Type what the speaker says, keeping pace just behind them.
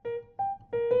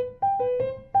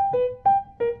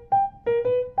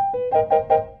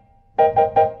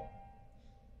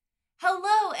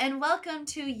welcome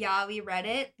to Yeah, We Read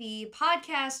It, the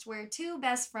podcast where two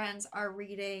best friends are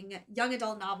reading young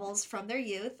adult novels from their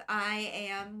youth. I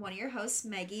am one of your hosts,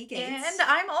 Meggie Gates. And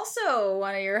I'm also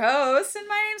one of your hosts, and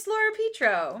my name's Laura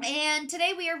Petro. And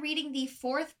today we are reading the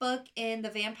fourth book in the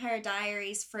Vampire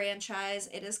Diaries franchise.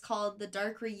 It is called The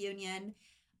Dark Reunion.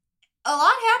 A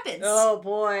lot happens. Oh,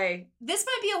 boy. This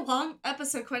might be a long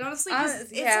episode, quite honestly,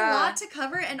 because it's a lot to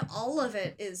cover, and all of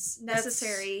it is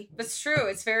necessary. That's true.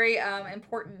 It's very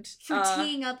important. For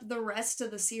teeing up the rest of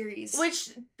the series.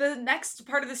 Which, the next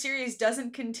part of the series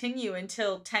doesn't continue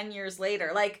until 10 years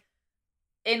later. Like,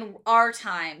 in our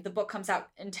time, the book comes out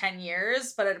in 10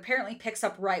 years, but it apparently picks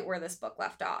up right where this book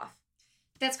left off.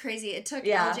 That's crazy. It took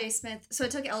L.J. Smith,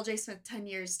 10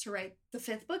 years to write the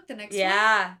fifth book, the next one.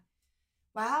 Yeah.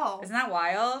 Wow. Isn't that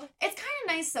wild? It's kind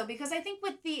of nice, though, because I think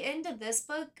with the end of this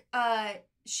book,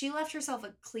 she left herself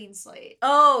a clean slate.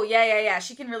 Oh, yeah.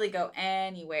 She can really go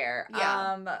anywhere.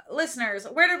 Yeah. Listeners,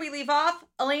 where did we leave off?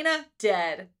 Elena,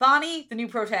 dead. Bonnie, the new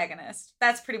protagonist.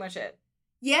 That's pretty much it.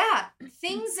 Yeah.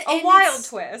 Things... A wild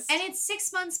twist. And it's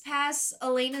 6 months past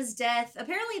Elena's death.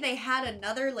 Apparently they had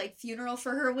another, funeral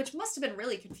for her, which must have been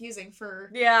really confusing for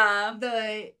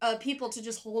the people to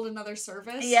just hold another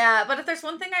service. Yeah, but if there's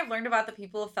one thing I've learned about the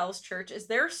people of Fells Church is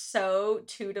they're so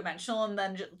two-dimensional and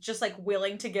then just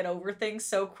willing to get over things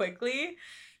so quickly.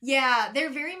 Yeah,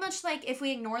 they're very much like, if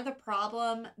we ignore the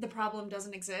problem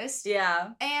doesn't exist. Yeah.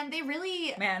 And they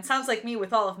really... Man, sounds like me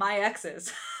with all of my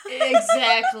exes.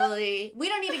 Exactly. We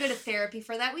don't need to go to therapy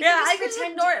for that. We can just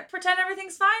pretend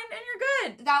everything's fine and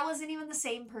you're good. That wasn't even the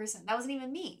same person. That wasn't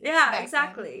even me. Yeah,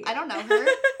 exactly. Then. I don't know her.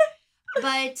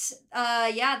 But,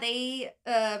 they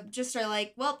just are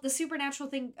like, well, the supernatural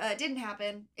thing didn't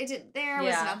happen. There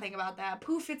was nothing about that.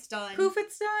 Poof, it's done. Poof,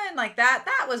 it's done.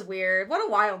 That was weird. What a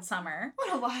wild summer.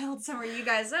 What a wild summer, you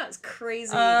guys. That was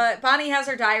crazy. Bonnie has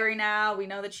her diary now. We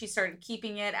know that she started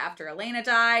keeping it after Elena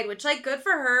died, which, good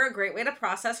for her. A great way to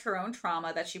process her own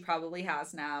trauma that she probably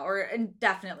has now, or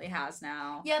definitely has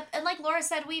now. Yep, and like Laura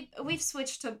said, we've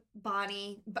switched to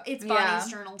Bonnie. It's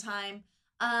Bonnie's journal time.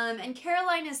 And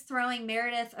Caroline is throwing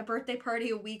Meredith a birthday party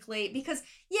a week late because,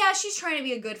 she's trying to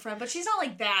be a good friend, but she's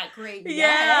not, that great yet.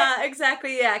 Yeah,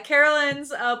 exactly, yeah.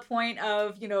 Carolyn's point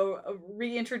of,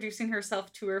 reintroducing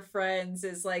herself to her friends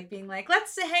is, being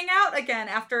let's hang out again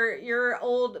after your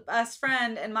old best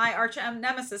friend and my arch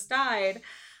nemesis died.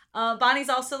 Bonnie's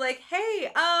also hey,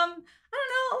 I don't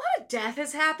know, a lot of death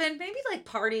has happened. Maybe,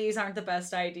 parties aren't the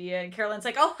best idea. And Carolyn's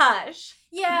oh, hush.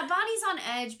 Yeah, Bonnie's on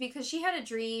edge because she had a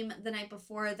dream the night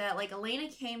before that, Elena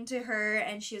came to her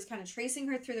and she was kind of tracing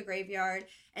her through the graveyard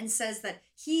and says that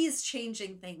he's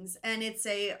changing things. And it's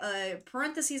a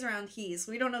parentheses around he's.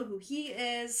 We don't know who he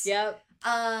is. Yep.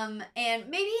 And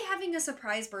maybe having a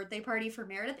surprise birthday party for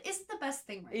Meredith isn't the best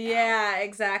thing right now. Yeah,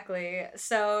 exactly.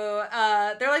 So,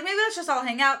 they're maybe let's just all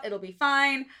hang out. It'll be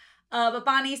fine. But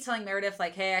Bonnie's telling Meredith,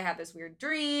 hey, I had this weird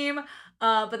dream.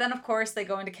 But then, of course, they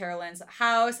go into Carolyn's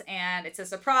house, and it's a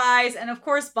surprise. And, of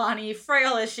course, Bonnie,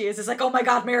 frail as she is oh, my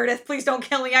God, Meredith, please don't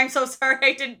kill me. I'm so sorry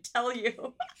I didn't tell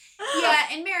you. Yeah,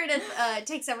 and Meredith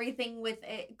takes everything with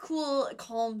a cool,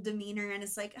 calm demeanor, and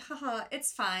it's haha,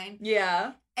 it's fine.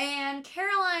 Yeah. And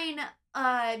Caroline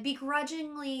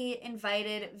begrudgingly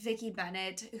invited Vicky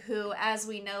Bennett, who, as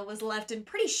we know, was left in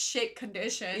pretty shit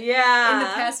condition. Yeah. In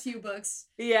the past few books.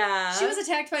 Yeah. She was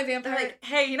attacked by vampires.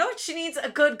 Hey, you know what? She needs a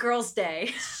good girls'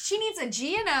 day. She needs a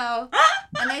G&O.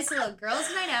 A nice little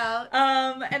girls' night out.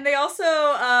 And they also,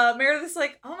 Meredith's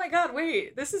oh my God,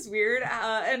 wait, this is weird.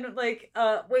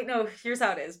 Wait, no, here's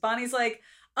how it is. Bonnie's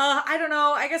I don't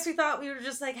know. I guess we thought we would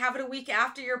just have it a week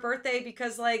after your birthday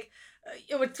because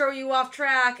it would throw you off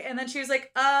track. And then she was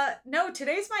no,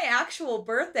 today's my actual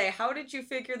birthday. How did you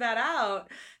figure that out?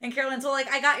 And Carolyn's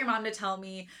I got your mom to tell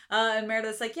me. And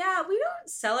Meredith's yeah, we don't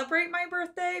celebrate my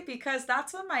birthday because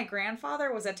that's when my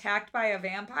grandfather was attacked by a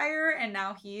vampire and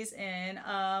now he's in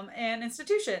an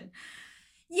institution.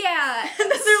 Yeah. And then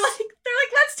they're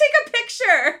let's take a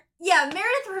picture. Yeah,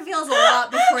 Meredith reveals a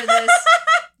lot before this.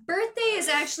 Birthday is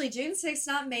actually June 6th,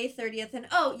 not May 30th. And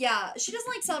she doesn't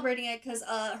like celebrating it because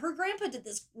her grandpa did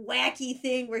this wacky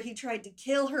thing where he tried to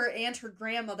kill her and her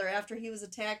grandmother after he was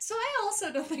attacked. So I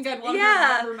also don't think I'd want to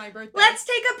remember my birthday. Let's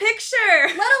take a picture.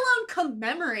 Let alone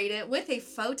commemorate it with a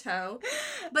photo.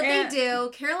 But they do.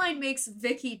 Caroline makes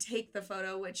Vicky take the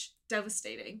photo, which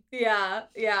devastating.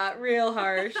 Yeah, real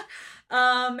harsh.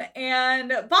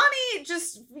 And Bonnie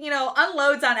just,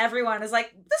 unloads on everyone. Is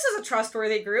this is a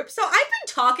trustworthy group. So I've been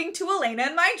talking to Elena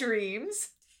in my dreams.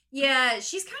 Yeah,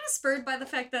 she's kind of spurred by the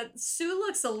fact that Sue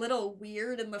looks a little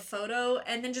weird in the photo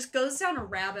and then just goes down a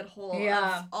rabbit hole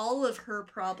of all of her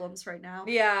problems right now.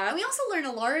 Yeah. And we also learn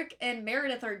Alaric and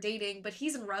Meredith are dating, but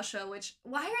he's in Russia, which,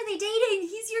 why are they dating?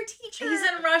 He's your teacher. He's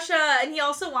in Russia, and he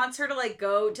also wants her to, like,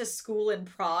 go to school in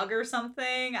Prague or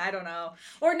something. I don't know.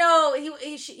 Or no,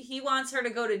 he wants her to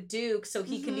go to Duke so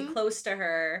he can be close to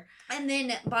her. And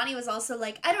then Bonnie was also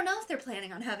like, I don't know if they're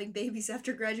planning on having babies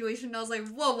after graduation. And I was like,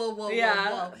 whoa, whoa, whoa,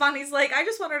 whoa. Bonnie's like, I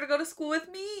just want her to go to school with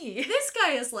me. This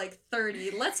guy is like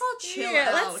 30. Let's all chill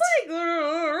out. Let's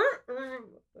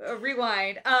like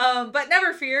rewind. But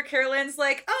never fear. Carolyn's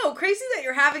like, oh, crazy that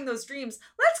you're having those dreams.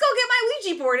 Let's go get my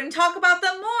Ouija board and talk about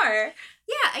them more.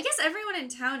 Yeah, I guess everyone in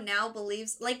town now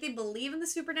believes, like, they believe in the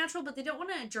supernatural, but they don't want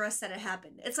to address that it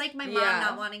happened. It's like my mom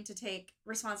not wanting to take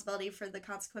responsibility for the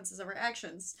consequences of her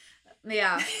actions.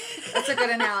 Yeah, that's a good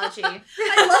analogy. I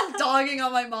love dogging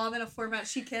on my mom in a format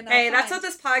she cannot find. That's what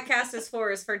this podcast is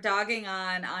for dogging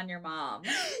on your mom.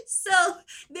 So,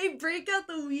 they break out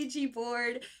the Ouija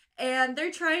board, and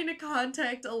they're trying to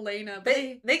contact Elena. But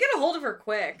they get a hold of her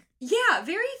quick. Yeah,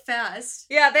 very fast.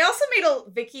 Yeah, they also made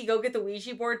Vicky go get the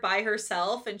Ouija board by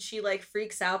herself, and she, like,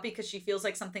 freaks out because she feels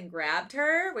like something grabbed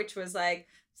her, which was like,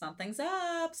 something's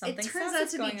up, something's up. It turns out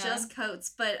to be just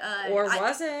coats, but or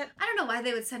was it? I don't know why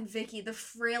they would send Vicky, the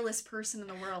frailest person in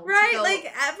the world. Right,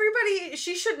 like, everybody,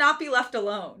 she should not be left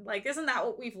alone. Like, isn't that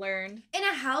what we've learned? In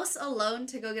a house alone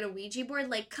to go get a Ouija board?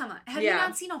 Like, come on. Have you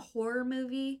not seen a horror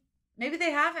movie? Maybe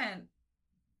they haven't.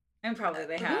 And probably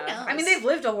they have. Who knows? I mean, they've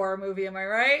lived a horror movie, am I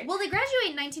right? Well, they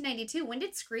graduated in 1992. When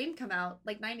did Scream come out?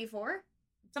 Like 94?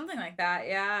 Something like that,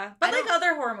 yeah. But like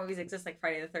other horror movies exist, like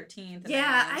Friday the 13th.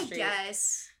 Yeah, I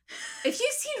guess. If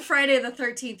you've seen Friday the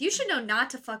 13th, you should know not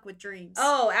to fuck with dreams.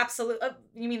 Oh, absolutely.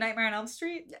 You mean Nightmare on Elm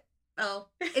Street? Yeah. Oh,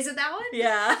 is it that one?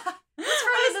 Yeah. What's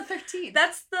Friday the 13th?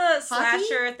 That's the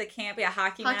slasher at the camp. Yeah,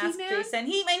 hockey mask man? Jason.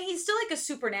 He's still like a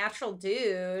supernatural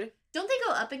dude. Don't they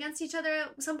go up against each other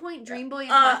at some point? Dream Boy and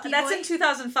Hockey Boy? That's in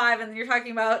 2005, and then you're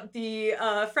talking about the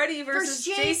Freddy versus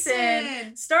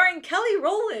Jason, starring Kelly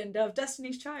Rowland of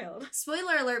Destiny's Child.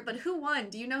 Spoiler alert, but who won?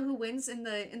 Do you know who wins in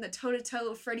the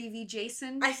toe-to-toe Freddy v.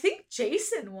 Jason? I think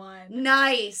Jason won.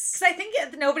 Nice. Because I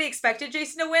think nobody expected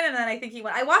Jason to win, and then I think he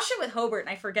won. I watched it with Hobart, and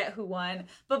I forget who won.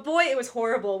 But boy, it was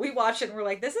horrible. We watched it, and we're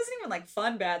like, this isn't even like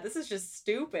fun bad. This is just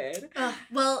stupid.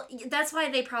 Well, that's why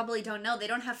they probably don't know. They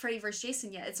don't have Freddy vs.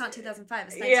 Jason yet. It's not 2005.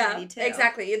 It's 1992. Yeah,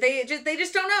 exactly. They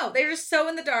just don't know. They're just so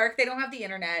in the dark. They don't have the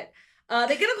internet.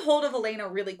 They get a hold of Elena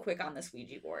really quick on this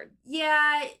Ouija board.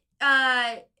 Yeah,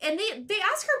 and they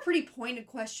ask her pretty pointed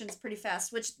questions pretty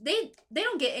fast, which they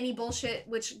don't get any bullshit,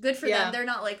 which good for them. They're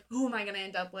not like, who am I going to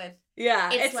end up with?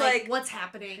 Yeah. It's like, what's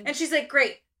happening? And she's like,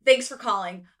 great. Thanks for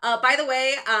calling. By the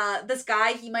way, this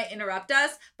guy, he might interrupt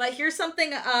us, but here's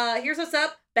something, here's what's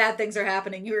up. Bad things are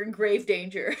happening. You're in grave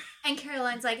danger. And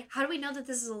Caroline's like, how do we know that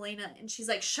this is Elena? And she's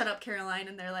like, shut up, Caroline.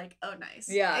 And they're like, oh, nice.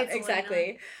 Yeah, it's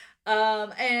exactly.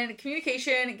 And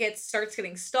communication starts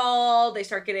getting stalled. They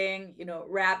start getting,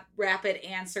 rapid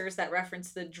answers that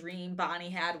reference the dream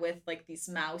Bonnie had with, like, these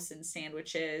mouse and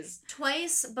sandwiches.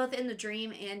 Twice, both in the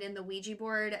dream and in the Ouija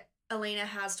board, Elena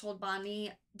has told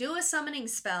Bonnie, do a summoning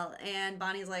spell. And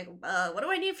Bonnie's like, what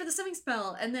do I need for the summoning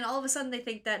spell? And then all of a sudden they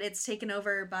think that it's taken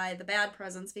over by the bad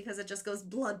presence because it just goes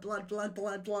blood, blood, blood,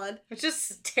 blood, blood. It's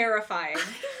just terrifying.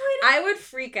 I would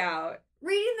freak out.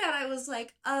 Reading that, I was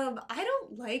like, I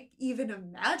don't like even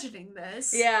imagining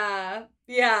this. Yeah.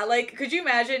 Yeah, like, could you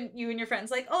imagine you and your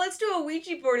friends like, oh, let's do a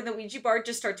Ouija board, and the Ouija board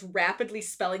just starts rapidly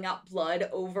spelling out blood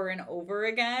over and over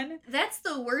again? That's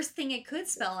the worst thing it could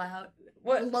spell out.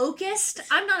 What? Locust?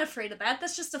 I'm not afraid of that.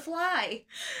 That's just a fly.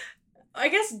 I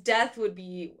guess death would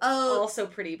be also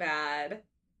pretty bad.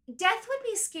 Death would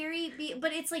be scary,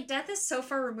 but it's like death is so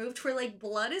far removed where like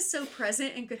blood is so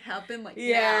present and could happen like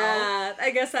now.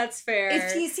 I guess that's fair.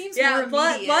 He seems more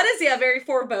blood is very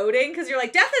foreboding because you're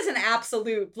like, death is an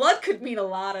absolute. Blood could mean a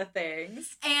lot of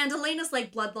things. And Elena's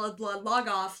like, blood, blood, blood, log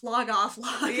off, log off,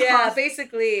 log off. Yeah,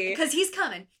 basically. Because he's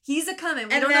coming. He's a coming.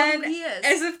 We don't know who he is.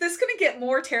 As if this couldn't get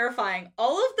more terrifying,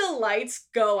 all of the lights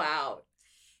go out.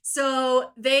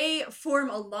 So they form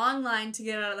a long line to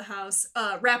get out of the house.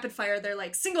 Rapid fire. They're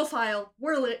like, single file.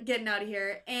 We're getting out of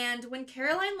here. And when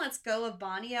Caroline lets go of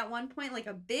Bonnie at one point, like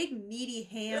a big meaty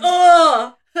hand.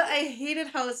 Ugh! I hated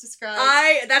how it's described.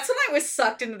 That's when I was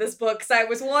sucked into this book because I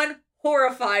was one,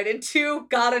 horrified, and two,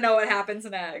 gotta know what happens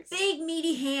next. Big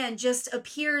meaty hand just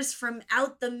appears from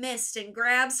out the mist and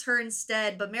grabs her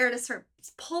instead, but Meredith's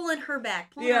pulling her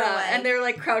back, pulling her away. And they're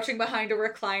like crouching behind a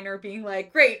recliner being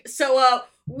like, great, so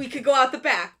we could go out the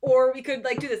back, or we could,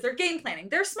 like, do this. They're game planning.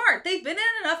 They're smart. They've been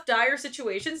in enough dire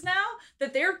situations now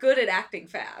that they're good at acting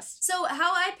fast. So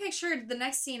how I pictured the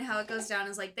next scene, how it goes down,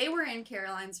 is like they were in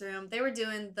Caroline's room. They were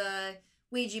doing the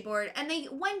Ouija board, and they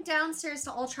went downstairs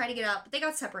to all try to get out, but they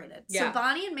got separated. Yeah. So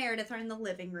Bonnie and Meredith are in the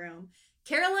living room.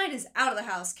 Caroline is out of the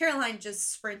house. Caroline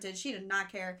just sprinted. She did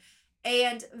not care.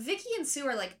 And Vicky and Sue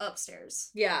are, like,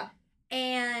 upstairs. Yeah.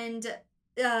 And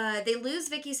they lose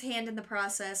Vicky's hand in the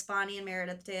process. Bonnie and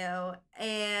Meredith do.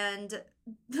 And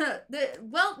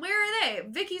well, where are they?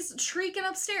 Vicky's shrieking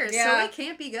upstairs, so it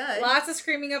can't be good. Lots of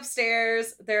screaming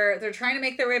upstairs. They're trying to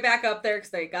make their way back up there because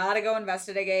they gotta go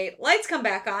investigate. Lights come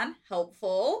back on.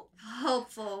 Helpful.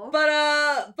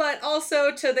 But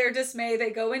also, to their dismay,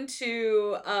 they go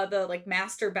into the, like,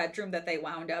 master bedroom that they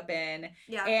wound up in.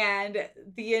 Yeah. And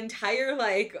the entire,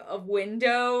 like,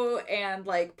 window and,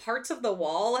 like, parts of the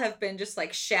wall have been just,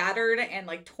 like, shattered and,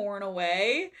 like, torn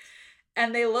away.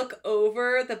 And they look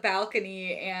over the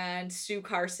balcony, and Sue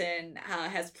Carson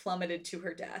has plummeted to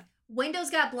her death. Windows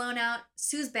got blown out.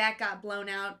 Sue's back got blown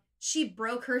out. She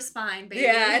broke her spine, baby.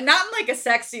 Yeah, and not in, like, a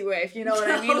sexy way, if you know what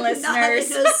I mean, listeners. Not in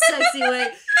a sexy way.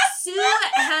 Sue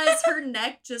has her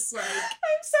neck just, like...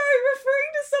 I'm sorry,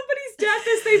 referring to somebody's death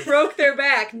as they broke their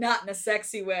back, not in a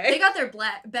sexy way. They got their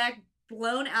back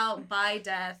blown out by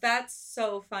death. That's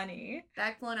so funny.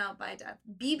 Back blown out by death.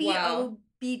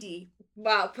 BBOBD.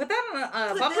 Wow, put that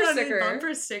on a bumper sticker.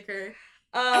 Bumper sticker.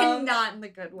 And not in the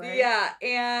good way. Yeah,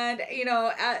 and, you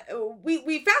know,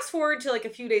 we fast forward to, like, a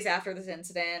few days after this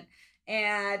incident,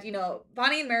 and, you know,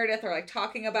 Bonnie and Meredith are, like,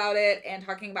 talking about it and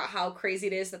talking about how crazy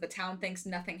it is that the town thinks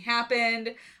nothing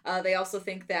happened. They also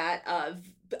think that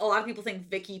a lot of people think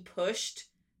Vicky pushed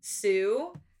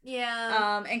Sue.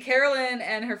 Yeah. And Carolyn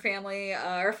and her family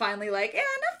are finally like, yeah,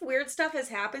 enough weird stuff has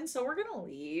happened, so we're gonna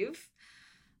leave.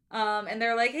 And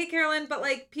they're like, hey, Carolyn, but,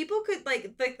 like, people could,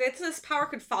 like this power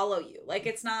could follow you. Like,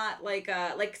 it's not, like,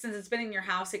 since it's been in your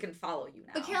house, it can follow you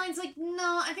now. But Carolyn's like,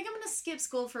 no, I think I'm gonna skip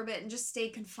school for a bit and just stay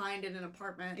confined in an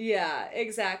apartment. Yeah,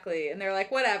 exactly. And they're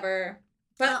like, whatever.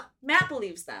 But Matt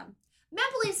believes them. Matt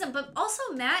believes them, but also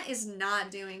Matt is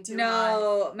not doing too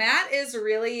hot. Matt is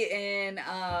really in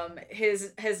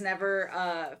has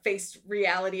never faced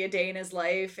reality a day in his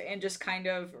life and just kind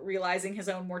of realizing his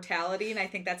own mortality, and I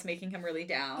think that's making him really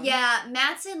down. Yeah,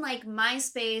 Matt's in, like,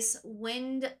 MySpace,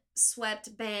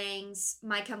 wind-swept bangs,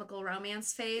 My Chemical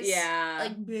Romance phase. Yeah.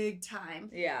 Like, big time.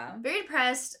 Yeah. Very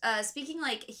depressed. Speaking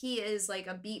like he is, like,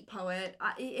 a beat poet.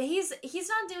 He's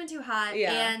not doing too hot.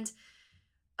 Yeah. And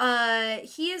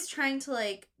he is trying to,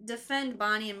 like, defend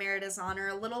Bonnie and Meredith's honor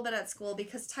a little bit at school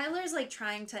because Tyler's, like,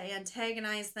 trying to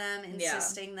antagonize them,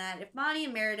 insisting that if Bonnie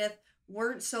and Meredith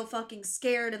weren't so fucking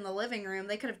scared in the living room,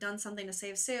 they could have done something to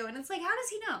save Sue. And it's like, how does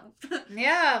he know?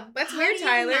 Yeah, that's weird,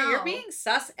 Tyler. You're being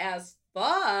sus as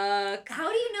fuck.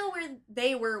 How do you know where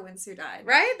they were when Sue died?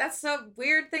 Right? That's a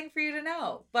weird thing for you to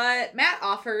know. But Matt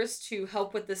offers to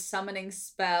help with the summoning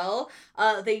spell.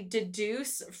 They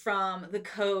deduce from the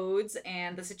codes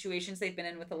and the situations they've been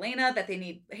in with Elena that they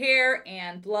need hair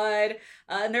and blood.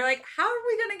 And they're like, how are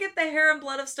we going to get the hair and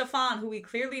blood of Stefan, who we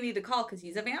clearly need to call because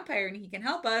he's a vampire and he can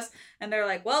help us? And they're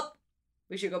like, well,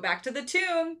 we should go back to the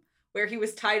tomb, where he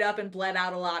was tied up and bled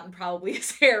out a lot, and probably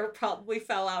his hair probably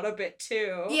fell out a bit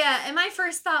too. Yeah, and my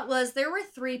first thought was there were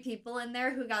 3 people in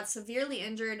there who got severely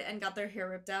injured and got their hair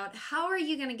ripped out. How are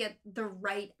you going to get the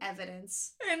right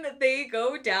evidence? And they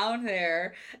go down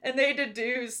there, and they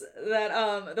deduce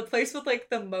that the place with, like,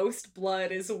 the most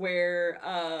blood is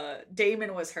where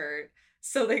Damon was hurt.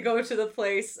 So they go to the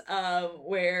place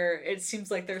where it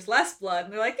seems like there's less blood,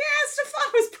 and they're like, yeah,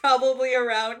 Stefan was probably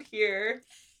around here.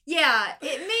 Yeah,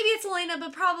 maybe it's Elena,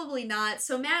 but probably not.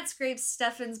 So Matt scrapes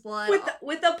Stefan's blood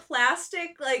with a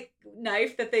plastic, like,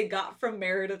 knife that they got from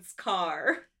Meredith's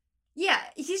car. Yeah,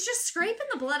 he's just scraping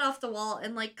the blood off the wall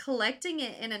and, like, collecting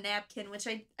it in a napkin, which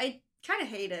I kind of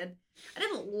hated. I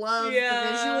didn't love the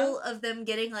visual of them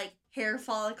getting, like, hair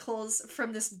follicles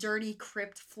from this dirty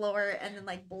crypt floor and then,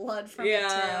 like, blood from it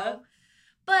too.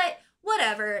 But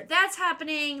whatever, that's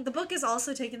happening. The book is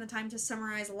also taking the time to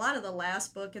summarize a lot of the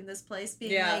last book in this place,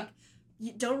 being like,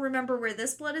 you don't remember where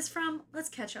this blood is from? Let's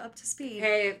catch up to speed.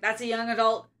 Hey, that's a young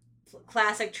adult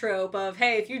classic trope of,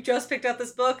 hey, if you just picked up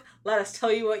this book, let us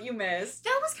tell you what you missed.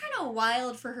 That was kind of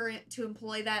wild for her to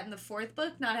employ that in the 4th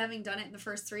book, not having done it in the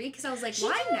first 3, because I was like,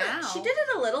 why now? She did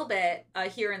it a little bit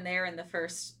here and there in the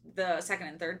 2nd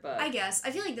and 3rd book. I guess. I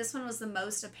feel like this one was the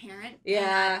most apparent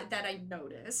that I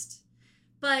noticed.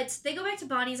 But they go back to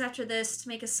Bonnie's after this to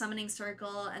make a summoning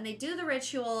circle, and they do the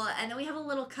ritual, and then we have a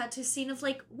little cut to a scene of,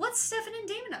 like, what's Stefan and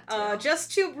Damon up to?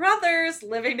 Just 2 brothers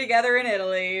living together in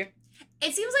Italy.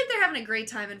 It seems like they're having a great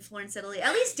time in Florence, Italy.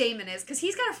 At least Damon is, because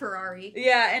he's got a Ferrari.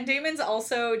 Yeah, and Damon's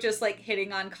also just, like,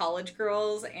 hitting on college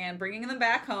girls and bringing them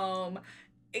back home.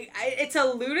 It's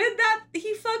alluded that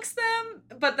he fucks them,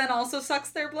 but then also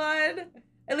sucks their blood.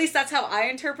 At least that's how I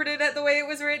interpreted it, the way it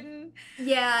was written.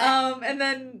 Yeah. And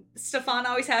then Stefan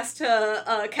always has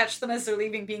to catch them as they're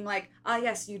leaving, being like,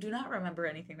 yes, you do not remember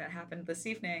anything that happened this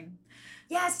evening.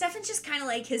 Yeah, Stefan's just kind of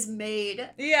like his maid.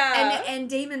 Yeah. And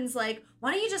Damon's like,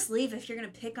 why don't you just leave if you're going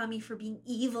to pick on me for being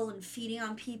evil and feeding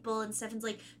on people? And Stefan's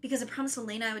like, because I promised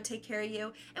Elena I would take care of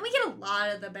you. And we get a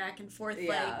lot of the back and forth,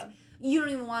 like, you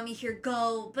don't even want me here,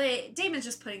 go. But Damon's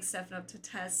just putting Stefan up to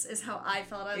test, is how I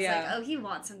felt. I was like, oh, he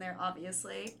wants him there,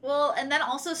 obviously. Well, and then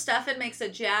also Stefan makes a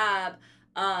jab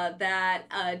that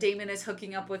Damon is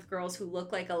hooking up with girls who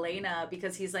look like Elena,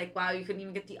 because he's like, wow, you couldn't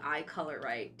even get the eye color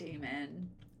right,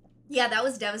 Damon. Yeah, that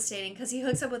was devastating, because he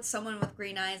hooks up with someone with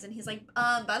green eyes, and he's like,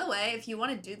 by the way, if you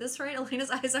want to do this right, Elena's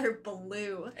eyes are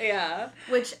blue. Yeah.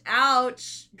 Which,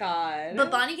 ouch. God.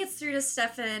 But Bonnie gets through to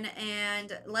Stefan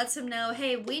and lets him know,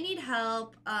 hey, we need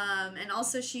help. And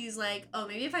also she's like, oh,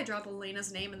 maybe if I drop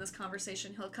Elena's name in this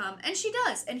conversation, he'll come. And she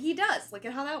does, and he does. Look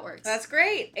at how that works. That's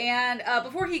great. And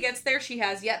before he gets there, she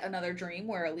has yet another dream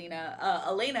where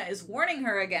Elena is warning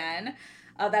her again.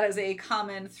 That is a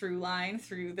common through line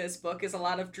through this book, is a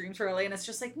lot of dreams where Elena's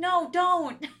just like, no,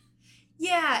 don't.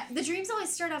 Yeah, the dreams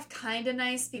always start off kind of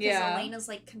nice because Elena's,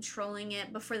 like, controlling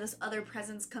it before this other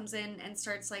presence comes in and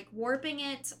starts, like, warping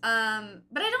it.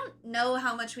 But I don't know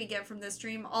how much we get from this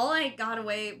dream. All I got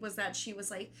away was that she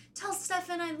was like, tell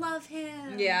Stefan I love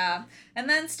him. Yeah. And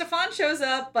then Stefan shows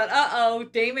up, but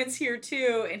Damon's here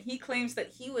too, and he claims that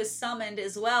he was summoned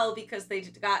as well because they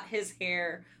got his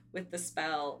hair with the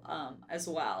spell as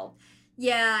well.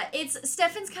 Yeah,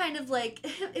 Stefan's kind of like,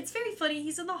 it's very funny.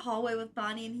 He's in the hallway with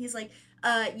Bonnie and he's like,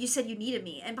 you said you needed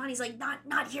me. And Bonnie's like,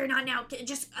 not here, not now.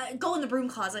 Just go in the broom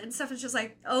closet. And Stefan's just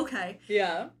like, okay.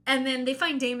 Yeah. And then they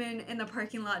find Damon in the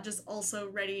parking lot just also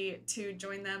ready to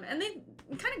join them. And they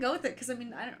kind of go with it because, I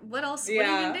mean, what else? Yeah. What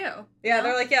are you going to do? Yeah, you know?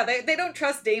 They're like, they don't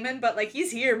trust Damon, but, like,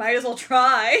 he's here. Might as well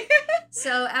try.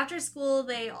 So after school,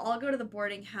 they all go to the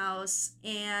boarding house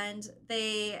and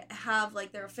they have,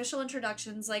 like, their official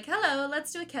introductions. Like, hello,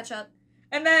 let's do a catch-up.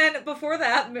 And then before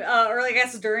that, or I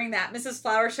guess during that, Mrs.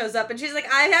 Flower shows up and she's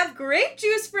like, I have grape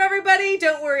juice for everybody.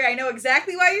 Don't worry. I know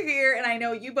exactly why you're here. And I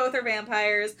know you both are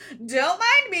vampires. Don't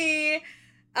mind me.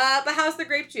 But how's the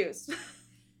grape juice?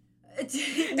 It's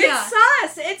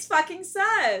sus. It's fucking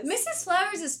sus. Mrs.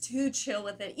 Flowers is too chill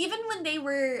with it. Even when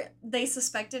they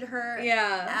suspected her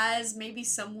as maybe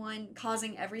someone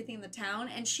causing everything in the town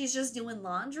and she's just doing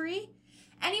laundry.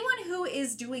 Anyone who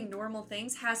is doing normal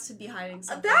things has to be hiding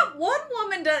something. That one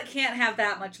woman can't have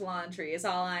that much laundry, is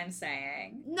all I'm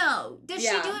saying. No. Did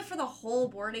she do it for the whole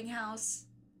boarding house?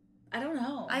 I don't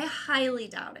know. I highly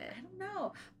doubt it. I don't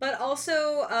know. But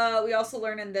also, we also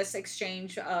learn in this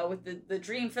exchange with the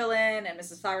dream fill-in and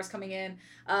Mrs. Flowers coming in,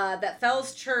 that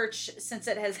Fell's Church, since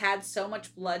it has had so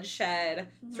much bloodshed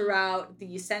throughout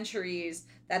the centuries,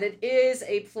 that it is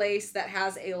a place that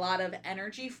has a lot of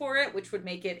energy for it, which would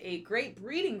make it a great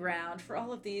breeding ground for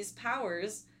all of these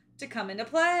powers to come into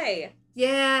play.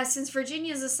 Yeah, since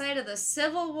Virginia's the site of the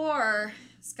Civil War,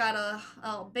 it's got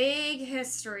a big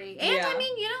history. And, I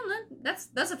mean, you know,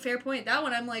 that's a fair point. That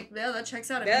one, I'm like, yeah, that checks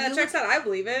out. That checks out. I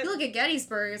believe it. You look at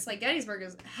Gettysburg, it's like Gettysburg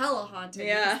is hella haunted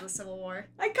because of the Civil War.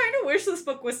 I kind of wish this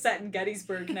book was set in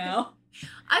Gettysburg now.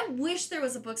 I wish there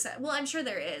was a book set. Well, I'm sure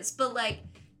there is, but, like,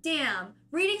 damn,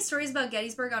 reading stories about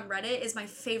Gettysburg on Reddit is my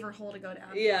favorite hole to go down.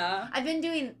 Yeah. I've been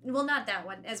doing, well, not that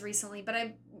one as recently, but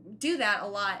I do that a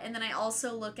lot. And then I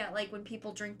also look at, like, when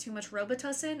people drink too much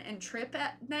Robitussin and trip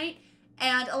at night.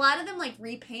 And a lot of them, like,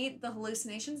 repaint the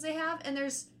hallucinations they have. And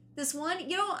there's this one,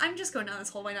 you know, I'm just going down this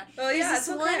hole, why not? Oh, yeah, there's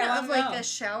this one of, like, a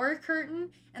shower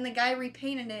curtain. And the guy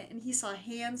repainted it. And he saw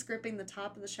hands gripping the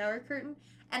top of the shower curtain.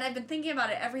 And I've been thinking about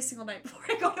it every single night before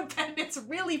I go to bed, and it's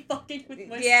really fucking with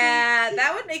my sleep. Yeah,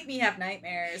 that would make me have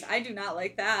nightmares. I do not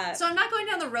like that. So I'm not going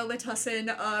down the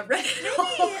Robitussin Reddit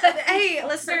hole. Hey,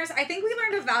 listeners, I think we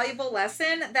learned a valuable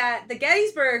lesson that the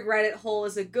Gettysburg Reddit hole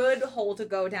is a good hole to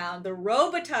go down. The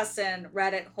Robitussin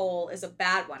Reddit hole is a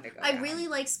bad one to go down. I really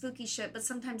like spooky shit, but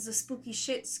sometimes the spooky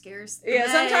shit scares the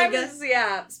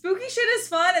sometimes, spooky shit is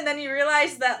fun, and then you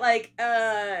realize that, like,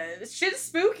 shit is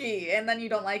spooky, and then you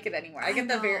don't like it anymore. I get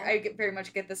the very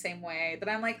much get the same way. That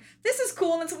I'm like, this is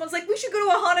cool, and then someone's like, we should go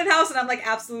to a haunted house, and I'm like,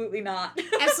 absolutely not.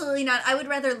 Absolutely not. I would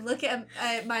rather look at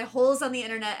my holes on the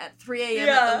internet at 3 a.m.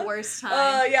 at the worst time.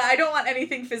 I don't want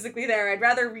anything physically there. I'd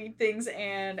rather read things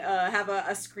and have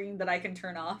a screen that I can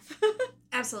turn off.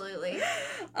 Absolutely.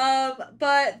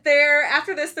 But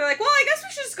after this, they're like, well, I guess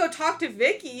we should just go talk to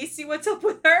Vicky, see what's up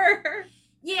with her.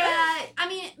 Yeah, I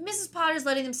mean, Mrs. Potter's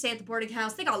letting them stay at the boarding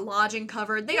house. They got lodging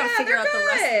covered. They gotta figure out the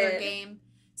rest of their game.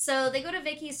 So they go to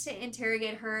Vicky's to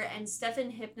interrogate her, and Stefan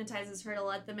hypnotizes her to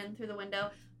let them in through the window.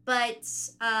 But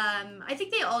I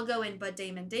think they all go in but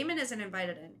Damon. Damon isn't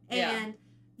invited in. And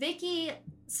Vicky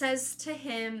says to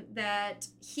him that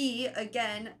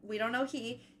we don't know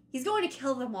he's going to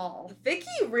kill them all. Vicky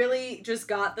really just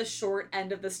got the short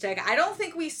end of the stick. I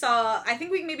think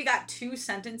we maybe got 2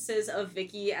 sentences of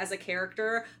Vicky as a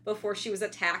character before she was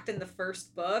attacked in the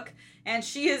first book. And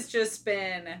she has just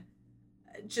been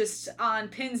just on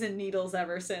pins and needles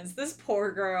ever since. This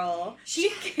poor girl. She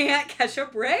can't catch a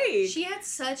break. She had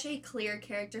such a clear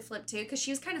character flip too, because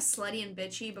she was kind of slutty and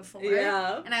bitchy before.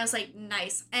 Yeah. And I was like,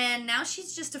 nice. And now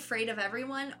she's just afraid of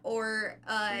everyone, or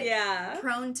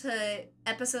prone to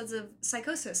episodes of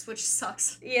psychosis, which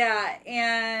sucks. Yeah,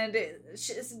 and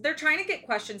they're trying to get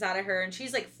questions out of her, and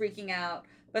she's like freaking out.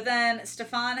 But then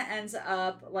Stefan ends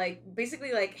up,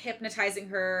 basically hypnotizing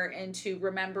her into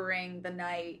remembering the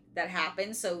night that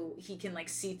happened so he can,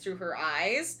 see through her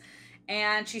eyes.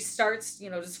 And she starts,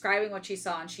 describing what she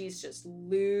saw, and she's just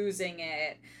losing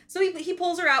it. So he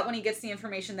pulls her out when he gets the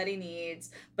information that he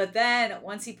needs. But then,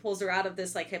 once he pulls her out of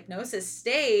this, hypnosis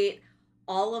state,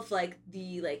 all of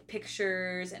the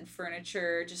pictures and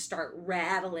furniture just start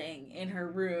rattling in her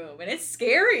room, and it's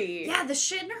scary. Yeah, the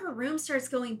shit in her room starts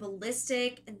going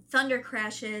ballistic, and thunder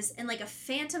crashes, and a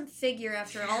phantom figure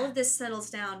after all of this settles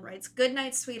down writes "Good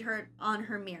night, sweetheart" on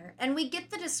her mirror. And we get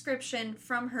the description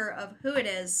from her of who it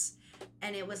is,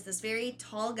 and it was this very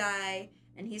tall guy,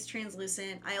 and he's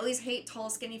translucent. I always hate tall,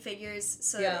 skinny figures,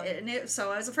 so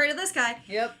I was afraid of this guy.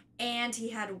 Yep. And he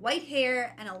had white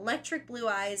hair and electric blue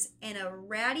eyes and a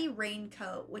ratty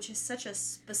raincoat, which is such a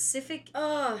specific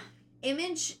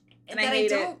image that I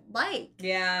don't like.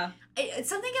 Yeah. It's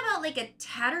something about a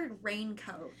tattered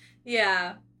raincoat.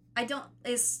 Yeah.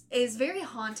 Is very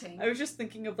haunting. I was just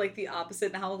thinking of the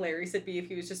opposite and how hilarious it'd be if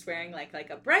he was just wearing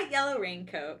like a bright yellow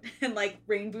raincoat and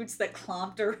rain boots that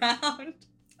clomped around.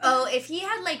 Oh, if he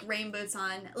had rain boots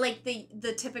on,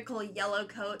 the typical yellow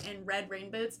coat and red rain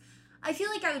boots, I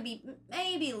feel like I would be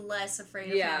maybe less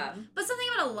afraid of him. But something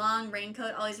about a long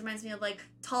raincoat always reminds me of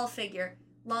tall figure,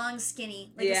 long,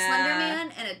 skinny, a slender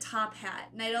man and a top hat,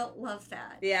 and I don't love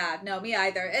that. Yeah, no, me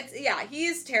either.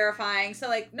 He's terrifying.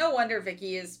 So no wonder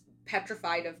Vicky is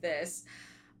petrified of this.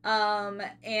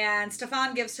 And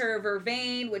Stefan gives her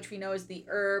vervain, which we know is the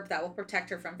herb that will protect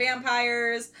her from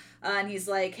vampires. And he's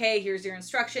like, hey, here's your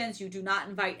instructions. You do not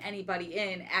invite anybody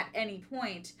in at any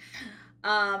point.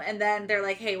 And then they're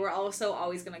like, hey, we're also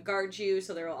always going to guard you,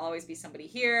 so there will always be somebody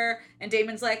here. And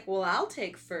Damon's like, well, I'll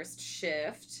take first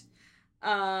shift.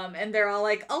 And they're all a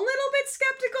little bit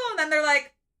skeptical, and then they're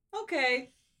like,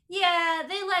 okay. Yeah,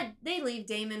 they leave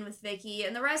Damon with Vicky,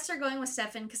 and the rest are going with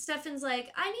Stefan, because Stefan's like,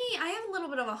 I have a little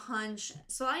bit of a hunch,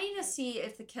 so I need to see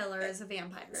if the killer is a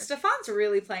vampire. Stefan's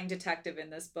really playing detective in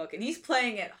this book, and he's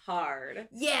playing it hard.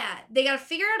 Yeah, they gotta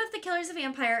figure out if the killer's a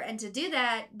vampire, and to do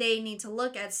that, they need to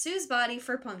look at Sue's body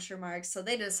for puncture marks, so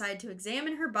they decide to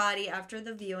examine her body after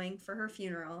the viewing for her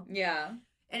funeral. Yeah.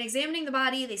 And examining the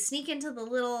body, they sneak into the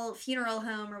little funeral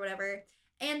home or whatever,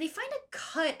 and they find a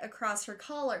cut across her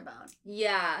collarbone.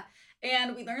 Yeah.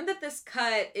 And we learned that this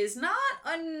cut is not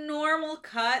a normal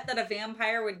cut that a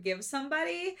vampire would give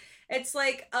somebody. It's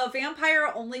a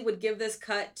vampire only would give this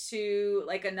cut to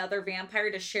another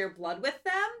vampire to share blood with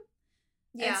them.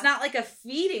 Yeah. And it's not a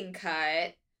feeding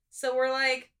cut. So we're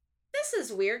this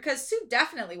is weird, because Sue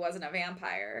definitely wasn't a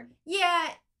vampire. Yeah.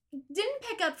 Didn't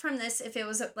pick up from this if it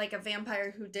was a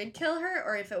vampire who did kill her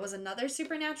or if it was another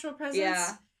supernatural presence.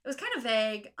 Yeah. It was kind of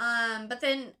vague. But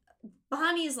then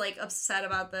Bonnie's upset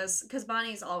about this, because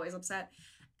Bonnie's always upset,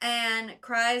 and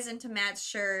cries into Matt's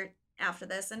shirt after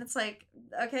this, and it's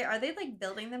okay, are they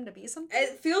building them to be something?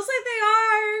 It feels like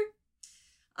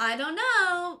they are. I don't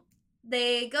know.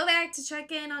 They go back to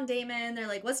check in on Damon. They're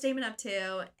like, what's Damon up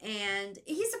to? And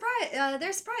he's surprised.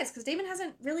 They're surprised because Damon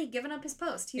hasn't really given up his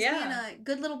post. He's being a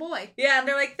good little boy. Yeah, and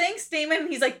they're like, thanks, Damon. And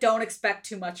he's like, don't expect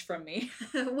too much from me.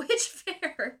 Which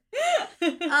fair.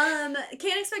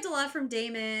 Can't expect a lot from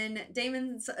Damon.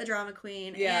 Damon's a drama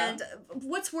queen. Yeah. And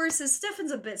what's worse is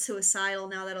Stefan's a bit suicidal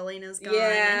now that Elena's gone.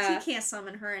 Yeah. And he can't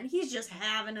summon her, and he's just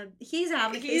having a case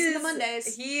of the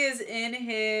Mondays. He is in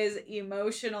his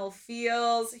emotional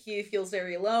feels. He feels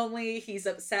very lonely. He's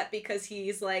upset because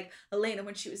he's like, Elena,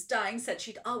 when she was dying, said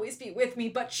she'd always be with me,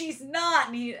 but she's not.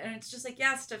 And it's just like,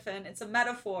 yeah, Stefan, it's a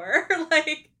metaphor.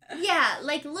 Like, yeah,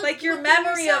 like look, like your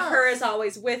memory of her is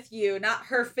always with you, not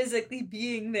her physically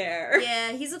being there.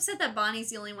 Yeah, he's upset that Bonnie's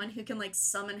the only one who can like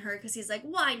summon her because he's like,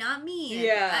 why not me?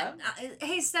 Yeah.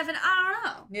 Hey, Stefan, I don't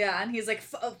know. Yeah, and he's like,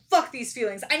 fuck these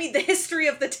feelings. I need the history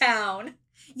of the town.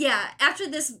 Yeah, after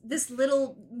this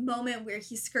little moment where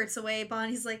he skirts away,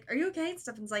 Bonnie's like, are you okay?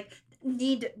 Stefan's like,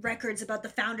 need records about the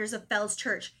founders of Fell's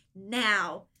Church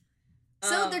now.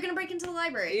 So they're going to break into the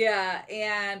library. Yeah,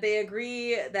 and they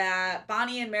agree that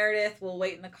Bonnie and Meredith will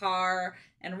wait in the car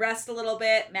and rest a little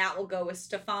bit. Matt will go with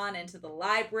Stefan into the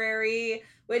library,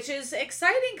 which is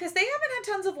exciting because they haven't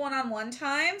had tons of one-on-one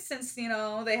time since, you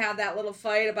know, they had that little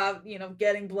fight about, you know,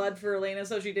 getting blood for Elena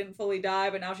so she didn't fully die,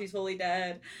 but now she's fully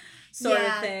dead. Sort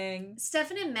of thing.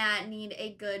 Stefan and Matt need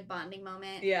a good bonding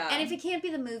moment. Yeah. And if it can't be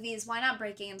the movies, why not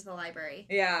breaking into the library?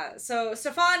 Yeah. So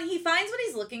Stefan, he finds what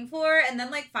he's looking for, and then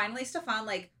like finally Stefan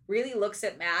like really looks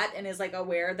at Matt and is like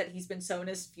aware that he's been sown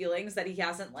his feelings that he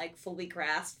hasn't like fully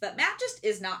grasped that Matt just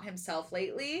is not himself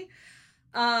lately.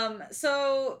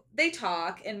 So they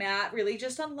talk and Matt really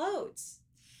just unloads.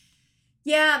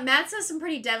 Yeah, Matt says some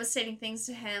pretty devastating things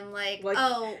to him, like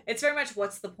oh, it's very much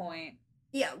what's the point?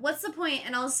 Yeah, what's the point?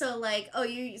 And also, like, oh,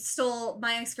 you stole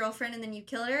my ex-girlfriend and then you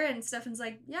killed her? And Stefan's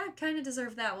like, yeah, I kind of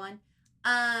deserve that one.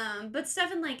 But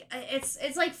Stefan, like,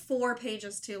 it's like 4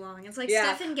 pages too long. It's like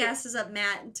Stefan gasses up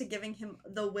Matt into giving him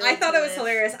the will I thought to it was live.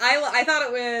 hilarious. I thought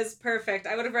it was perfect.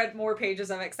 I would have read more pages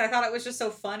of it because I thought it was just so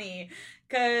funny.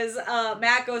 Because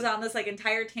Matt goes on this, like,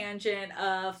 entire tangent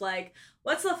of, like,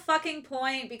 what's the fucking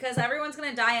point? Because everyone's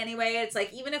gonna die anyway. It's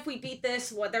like, even if we beat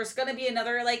this, there's gonna be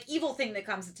another, like, evil thing that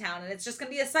comes to town. And it's just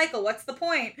gonna be a cycle. What's the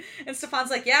point? And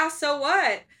Stefan's like, yeah, so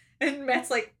what? And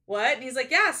Matt's like, what? And he's like,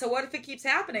 yeah, so what if it keeps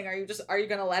happening? Are you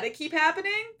gonna let it keep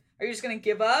happening? Are you just gonna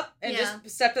give up and just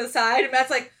step to the side? And Matt's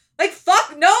like,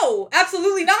 fuck no,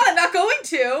 absolutely not. I'm not going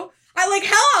to.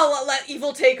 I'll let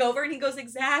evil take over. And he goes,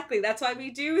 exactly. That's why we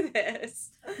do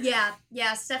this. Yeah.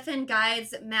 Stefan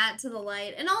guides Matt to the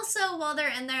light. And also, while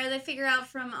they're in there, they figure out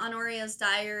from Honoria's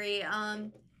diary,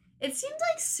 it seemed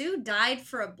like Sue died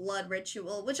for a blood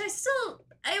ritual, which it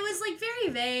was, like, very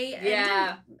vague.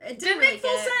 Yeah. It didn't really make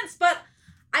full sense, but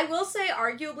I will say,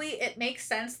 arguably, it makes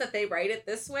sense that they write it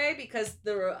this way because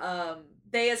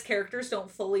they as characters don't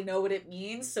fully know what it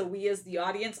means, so we as the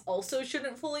audience also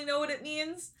shouldn't fully know what it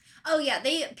means. Oh, yeah,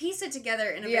 they piece it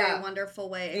together in a very wonderful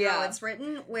way in how it's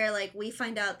written, where, like, we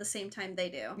find out at the same time they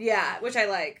do. Yeah, which I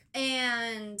like.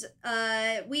 And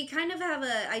we kind of have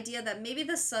an idea that maybe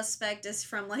the suspect is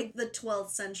from, like, the 12th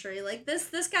century. Like,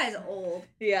 this guy's old.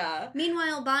 Yeah.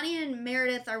 Meanwhile, Bonnie and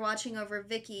Meredith are watching over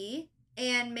Vicky.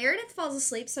 And Meredith falls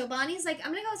asleep, so Bonnie's like,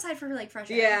 I'm gonna go outside for, like,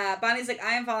 fresh air. Yeah, Bonnie's like,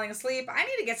 I am falling asleep. I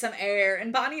need to get some air.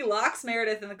 And Bonnie locks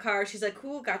Meredith in the car. She's like,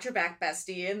 cool, got your back,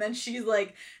 bestie. And then she's,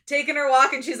 like, taking her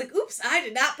walk, and she's like, oops, I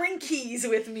did not bring keys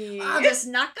with me. I'll just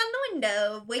knock on the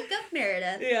window. Wake up,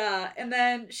 Meredith. Yeah, and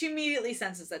then she immediately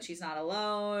senses that she's not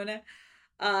alone.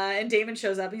 And Damon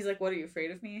shows up, and he's like, what, are you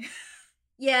afraid of me?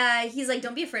 Yeah, he's like,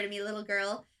 don't be afraid of me, little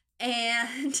girl.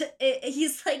 And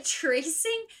he's, like,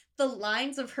 tracing the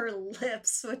lines of her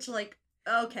lips, which, like,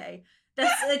 okay,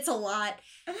 it's a lot.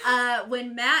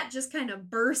 When Matt just kind of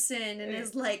bursts in and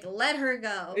is like, let her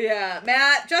go. Yeah,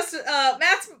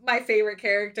 Matt's my favorite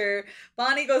character.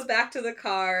 Bonnie goes back to the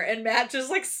car and Matt just,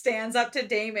 like, stands up to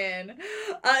Damon.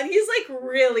 And he's, like,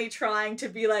 really trying to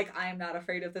be like, I'm not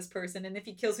afraid of this person, and if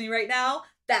he kills me right now,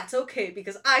 that's okay,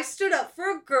 because I stood up for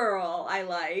a girl I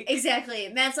like. Exactly.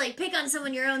 Matt's like, pick on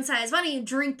someone your own size. Why don't you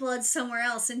drink blood somewhere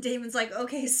else? And Damon's like,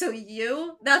 okay, so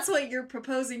you? That's what you're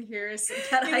proposing here is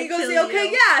that and I he goes, kill okay,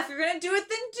 you. yeah, if you're gonna do it,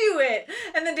 then do it.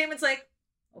 And then Damon's like,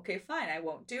 okay, fine, I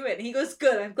won't do it. And he goes,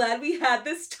 good, I'm glad we had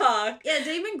this talk. Yeah,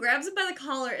 Damon grabs him by the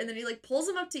collar and then he, like, pulls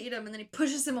him up to eat him and then he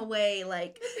pushes him away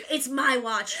like, it's my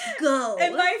watch, go.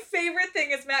 And my favorite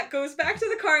thing is Matt goes back to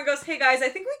the car and goes, hey guys, I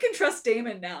think we can trust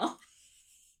Damon now.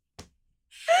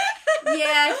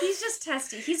 Yeah, he's just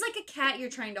testy. He's like a cat you're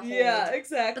trying to hold. Yeah,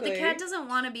 exactly. But the cat doesn't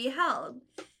want to be held.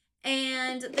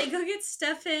 And they go get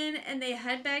Stefan and they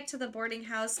head back to the boarding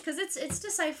house because it's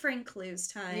deciphering clues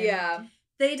time. Yeah.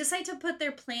 They decide to put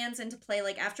their plans into play,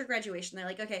 like, after graduation. They're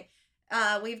like, okay,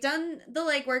 we've done the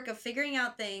legwork of figuring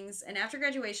out things, and after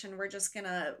graduation, we're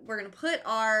gonna put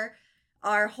our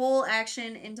our whole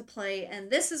action into play, and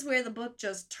this is where the book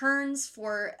just turns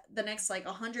for the next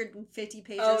 150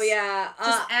 pages. Oh yeah,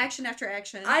 just action after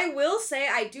action. I will say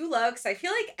I do love, because I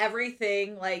feel like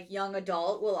everything young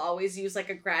adult will always use a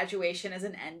graduation as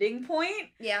an ending point.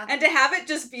 Yeah, and to have it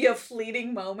just be a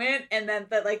fleeting moment, and then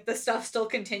that the stuff still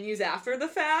continues after the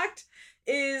fact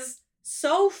is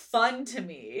so fun to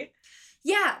me.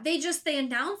 Yeah, they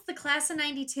announce the class of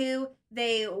 92,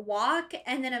 they walk,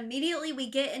 and then immediately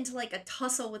we get into a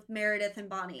tussle with Meredith and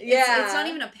Bonnie. It's not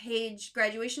even a page.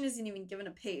 Graduation isn't even given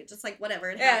a page. It's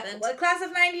whatever, it happened. Class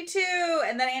of 92,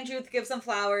 and then Andrew gives them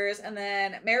flowers, and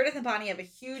then Meredith and Bonnie have a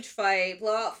huge fight,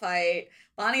 blowout fight.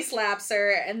 Bonnie slaps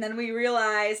her, and then we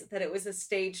realize that it was a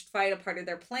staged fight, a part of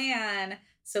their plan,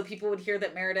 so people would hear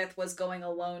that Meredith was going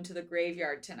alone to the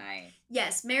graveyard tonight.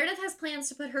 Yes, Meredith has plans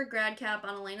to put her grad cap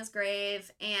on Elena's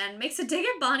grave and makes a dig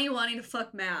at Bonnie wanting to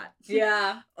fuck Matt.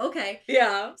 Yeah. Okay.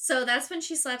 Yeah. So that's when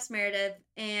she slaps Meredith,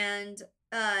 and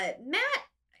Matt,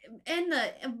 in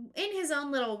his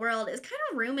own little world, is kind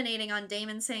of ruminating on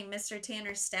Damon saying Mr.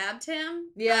 Tanner stabbed him.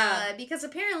 Yeah. Because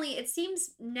apparently it seems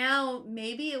now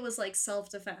maybe it was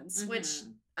self-defense, which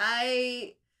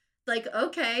I...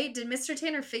 okay, did Mr.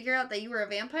 Tanner figure out that you were a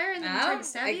vampire and then he tried to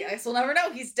stab you? I guess we'll never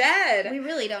know. He's dead. We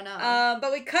really don't know.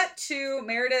 But we cut to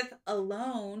Meredith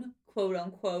alone, quote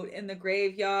unquote, in the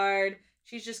graveyard.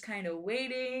 She's just kind of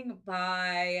waiting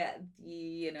by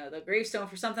the gravestone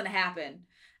for something to happen.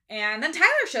 And then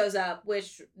Tyler shows up,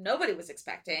 which nobody was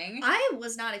expecting. I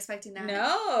was not expecting that.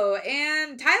 No,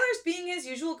 and Tyler's being his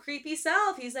usual creepy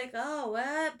self. He's like, oh,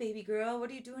 what, baby girl? What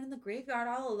are you doing in the graveyard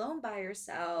all alone by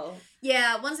yourself?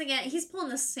 Yeah, once again, he's pulling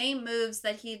the same moves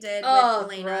that he did with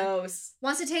Elena. Gross.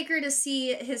 Wants to take her to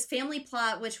see his family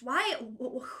plot,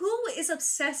 who is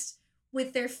obsessed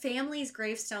with their family's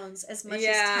gravestones as much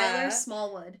as Tyler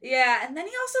Smallwood? Yeah, and then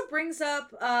he also brings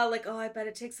up, oh, I bet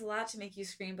it takes a lot to make you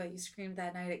scream, but you screamed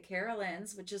that night at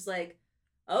Carolyn's, which is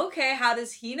okay, how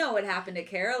does he know what happened at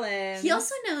Carolyn's? He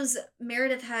also knows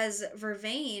Meredith has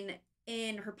vervain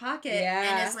in her pocket,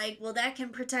 and is well, that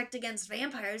can protect against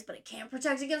vampires, but it can't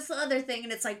protect against the other thing,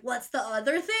 and it's what's the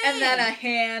other thing? And then a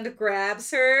hand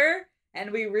grabs her,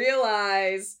 and we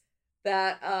realize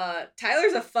that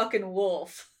Tyler's a fucking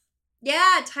wolf.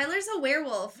 Yeah, Tyler's a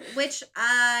werewolf, which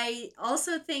I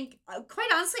also think, quite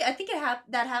honestly, I think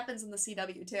that happens in the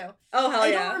CW too. Oh, hell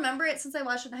yeah. I don't remember it since I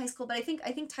watched it in high school, but I think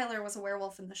Tyler was a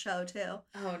werewolf in the show too.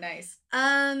 Oh, nice.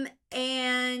 And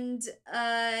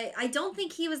I don't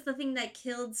think he was the thing that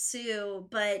killed Sue,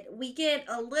 but we get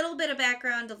a little bit of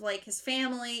background of his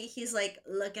family. He's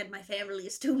look at my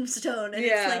family's tombstone, and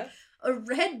it's a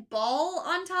red ball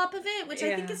on top of it, which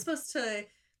I think is supposed to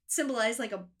symbolize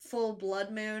a full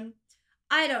blood moon.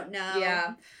 I don't know.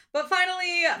 Yeah. But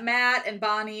finally, Matt and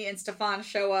Bonnie and Stefan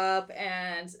show up,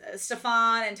 and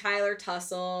Stefan and Tyler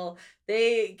tussle.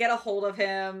 They get a hold of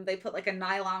him. They put a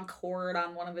nylon cord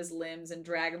on one of his limbs and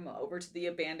drag him over to the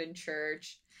abandoned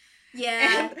church.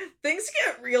 Yeah. And things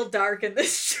get real dark in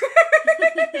this church.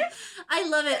 I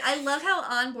love it. I love how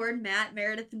on board Matt,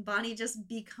 Meredith, and Bonnie just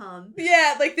become.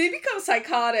 Yeah, they become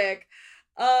psychotic.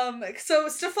 So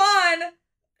Stefan,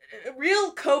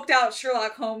 real coked out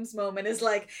Sherlock Holmes moment, is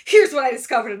here's what I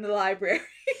discovered in the library.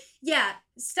 Yeah,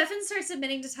 Stefan starts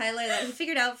admitting to Tyler that he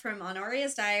figured out from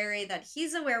Honoria's diary that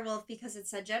he's a werewolf because it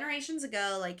said generations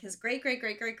ago, his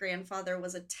great-great-great-great-grandfather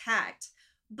was attacked.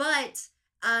 But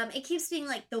it keeps being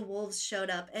the wolves showed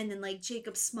up, and then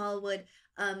Jacob Smallwood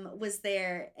was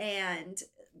there, and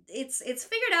it's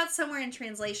figured out somewhere in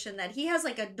translation that he has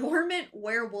a dormant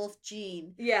werewolf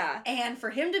gene. Yeah. And for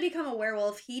him to become a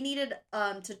werewolf, he needed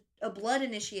a blood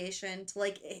initiation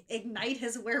to ignite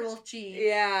his werewolf gene.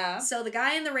 Yeah. So the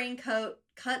guy in the raincoat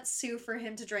cut Sue for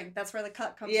him to drink. That's where the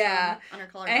cut comes from on her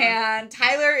collarbone. And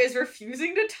Tyler is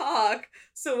refusing to talk.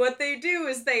 So what they do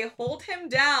is they hold him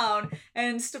down,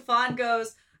 and Stefan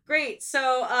goes, great,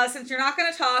 so since you're not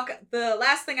going to talk, the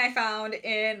last thing I found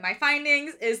in my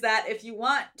findings is that if you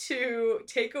want to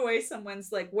take away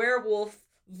someone's werewolf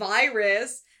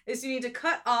virus, is you need to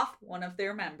cut off one of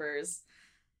their members.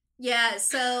 Yeah,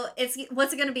 so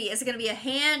what's it gonna be? Is it gonna be a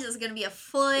hand? Is it gonna be a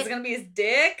foot? Is it gonna be his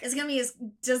dick? Is it gonna be his...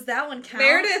 Does that one count?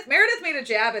 Meredith made a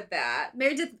jab at that.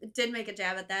 Meredith did make a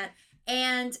jab at that.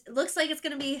 And looks like it's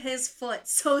gonna be his foot.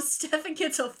 So Stefan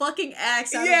gets a fucking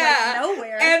axe out of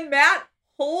nowhere. And Matt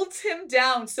holds him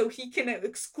down so he can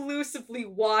exclusively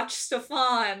watch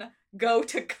Stefan go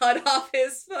to cut off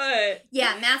his foot.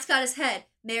 Yeah, Matt's got his head.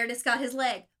 Meredith's got his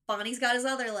leg. Bonnie's got his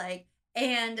other leg.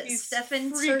 And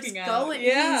Stefan starts going.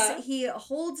 Yeah. He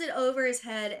holds it over his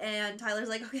head, and Tyler's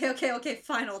like, okay,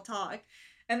 fine, I'll talk.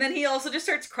 And then he also just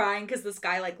starts crying because this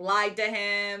guy, like, lied to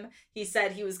him. He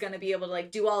said he was going to be able to,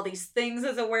 like, do all these things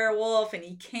as a werewolf, and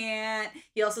he can't.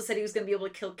 He also said he was going to be able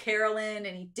to kill Carolyn,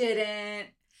 and he didn't.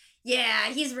 Yeah,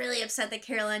 he's really upset that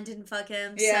Caroline didn't fuck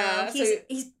him. Yeah, so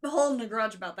he's holding a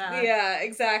grudge about that. Yeah,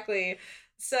 exactly.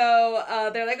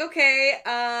 So they're like, okay,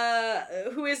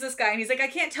 who is this guy? And he's like, I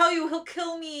can't tell you, he'll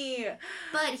kill me.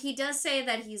 But he does say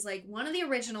that he's like one of the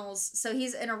originals. So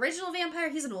he's an original vampire.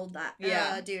 He's an old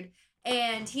dude.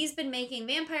 And he's been making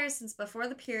vampires since before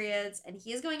the periods. And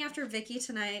he is going after Vicky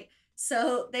tonight.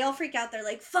 So they all freak out. They're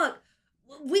like, fuck.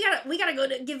 We gotta go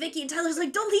to get Vicky, and Tyler's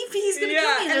like, don't leave me, he's gonna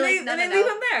kill me. And they leave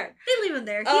him there. They leave him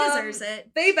there. He deserves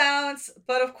it. They bounce,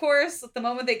 but of course, the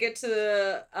moment they get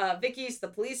to Vicky's, the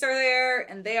police are there,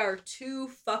 and they are too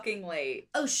fucking late.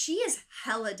 Oh, she is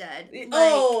hella dead.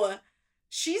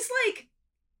 She's like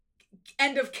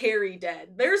end of Carrie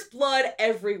dead. There's blood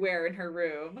everywhere in her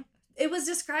room. It was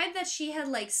described that she had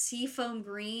like seafoam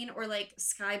green or like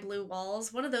sky blue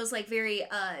walls. One of those like very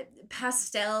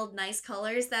pastel nice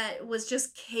colors that was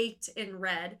just caked in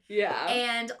red. Yeah.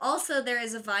 And also there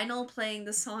is a vinyl playing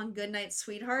the song Goodnight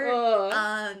Sweetheart.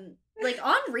 Like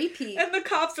on repeat. And the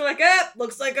cops are like,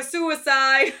 looks like a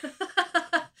suicide.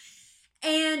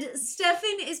 And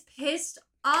Stefan is pissed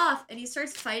off and he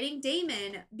starts fighting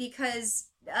Damon because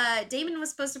Damon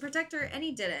was supposed to protect her and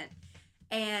he didn't.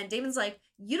 And Damon's like,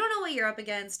 you don't know what you're up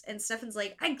against. And Stefan's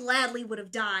like, I gladly would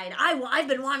have died. I've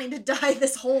been wanting to die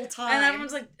this whole time. And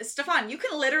everyone's like, Stefan, you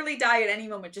can literally die at any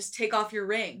moment. Just take off your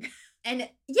ring. And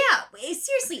yeah,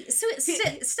 seriously,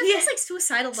 Stefan's like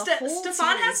suicidal the whole time.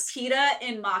 Stefan has PETA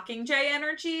in Mockingjay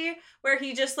energy, where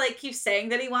he just like keeps saying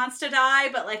that he wants to die,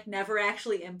 but like never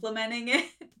actually implementing it.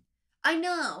 I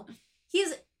know.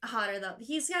 He's hotter though.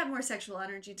 He's got more sexual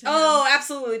energy to him. Oh,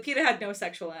 absolutely. PETA had no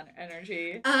sexual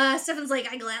energy. Stefan's like,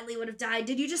 I gladly would have died.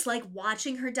 Did you just like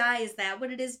watching her die? Is that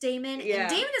what it is, Damon? Yeah. And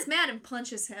Damon is mad and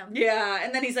punches him. Yeah,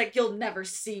 and then he's like, you'll never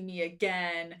see me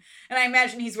again. And I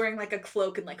imagine he's wearing like a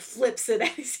cloak and like flips it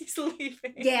as he's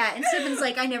leaving. Yeah, and Stefan's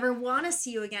like, I never want to see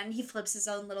you again. He flips his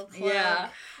own little cloak. Yeah.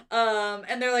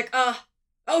 And they're like,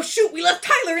 oh shoot, we left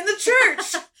Tyler in the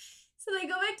church. So they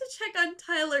go back to check on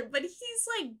Tyler, but he's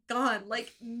like gone,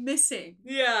 like missing.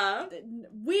 Yeah.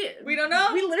 We don't know.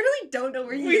 We literally don't know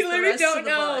where he is. We literally don't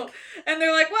know. And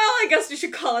they're like, well, I guess we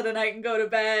should call it a night and go to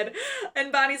bed.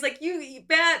 And Bonnie's like,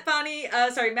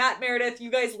 Matt, Meredith, you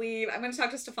guys leave. I'm going to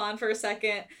talk to Stefan for a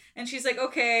second. And she's like,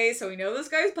 okay, so we know this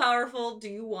guy's powerful. Do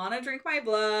you want to drink my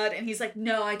blood? And he's like,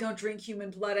 no, I don't drink human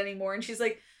blood anymore. And she's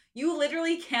like, you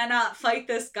literally cannot fight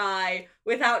this guy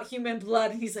without human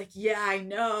blood. And he's like, yeah, I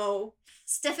know.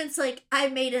 Stefan's like, I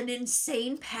made an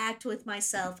insane pact with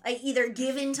myself. I either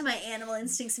give in to my animal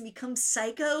instincts and become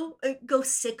psycho, or go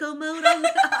sicko mode on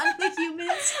the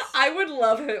humans. I would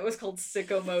love if it was called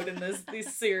sicko mode in this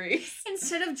series.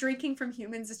 Instead of drinking from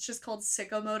humans, it's just called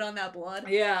sicko mode on that blood.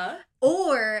 Yeah.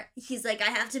 Or he's like, I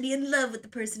have to be in love with the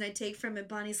person I take from. And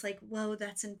Bonnie's like, whoa,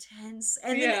 that's intense.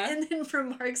 And then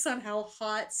remarks on how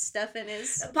hot Stefan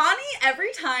is. Bonnie,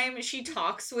 every time she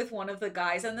talks with one of the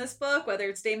guys in this book, whether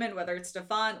it's Damon, whether it's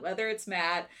Stefan, whether it's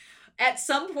Matt, at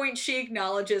some point she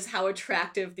acknowledges how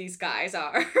attractive these guys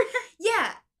are.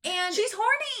 Yeah. And she's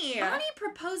horny. Bonnie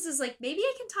proposes, like, maybe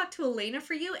I can talk to Elena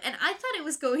for you. And I thought it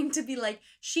was going to be like,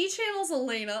 she channels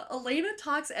Elena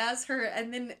talks as her,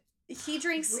 and then he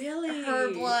drinks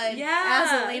her blood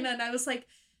as Elena. And I was like,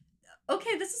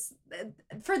 okay, this is,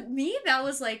 for me, that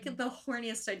was like the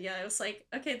horniest idea. I was like,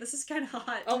 okay, this is kind of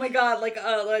hot. Oh my god, like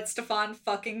Stefan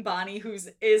fucking Bonnie,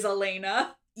 is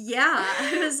Elena. Yeah.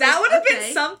 That would have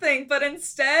been something, but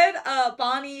instead,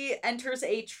 Bonnie enters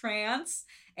a trance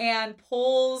and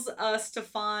pulls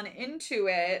Stefan into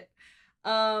it.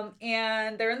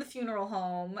 And they're in the funeral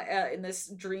home in this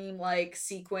dream-like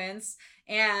sequence.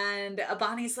 And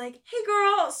Bonnie's like, hey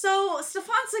girl, so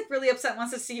Stefan's like really upset,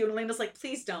 wants to see you. And Elena's like,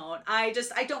 please don't. I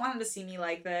don't want him to see me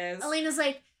like this. Elena's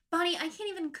like, Bonnie, I can't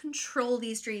even control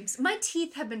these dreams. My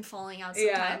teeth have been falling out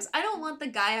sometimes. I don't want the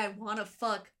guy I want to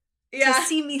fuck to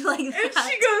see me like that. And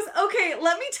she goes, okay,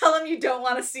 let me tell him you don't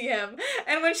want to see him.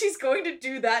 And when she's going to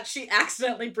do that, she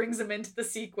accidentally brings him into the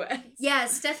sequence. Yeah,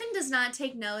 Stefan does not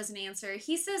take no as an answer.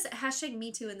 He says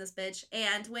 #MeToo in this bitch.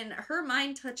 And when her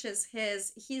mind touches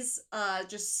his, he's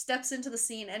just steps into the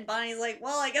scene. And Bonnie's like,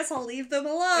 well, I guess I'll leave them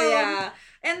alone. Yeah.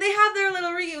 And they have their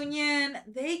little reunion.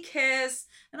 They kiss.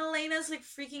 And Elena's like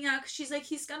freaking out because she's like,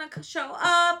 he's gonna show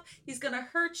up. He's gonna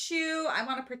hurt you. I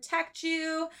want to protect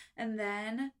you. And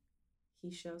then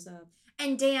he shows up.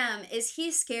 And damn, is he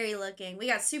scary looking. We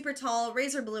got super tall,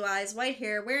 razor blue eyes, white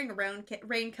hair, wearing a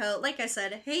raincoat. Like I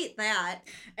said, hate that.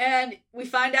 And we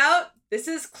find out this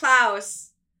is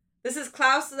Klaus, This is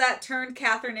Klaus that turned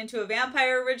Catherine into a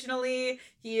vampire originally.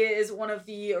 He is one of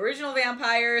the original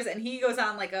vampires, and he goes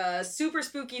on like a super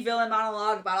spooky villain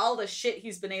monologue about all the shit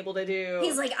he's been able to do.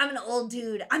 He's like, I'm an old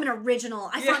dude. I'm an original.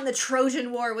 I fought in the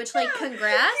Trojan War, which, like, congrats. He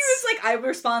was like, I'm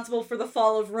responsible for the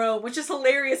fall of Rome, which is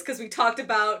hilarious because we talked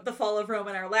about the fall of Rome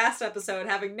in our last episode,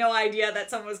 having no idea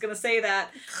that someone was going to say that.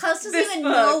 Klaus doesn't even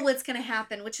know what's going to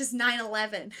happen, which is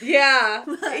 9/11. Yeah.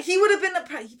 He would have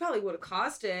been he probably would have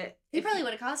caused it. He probably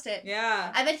would have caused it.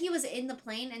 Yeah. I bet he was in the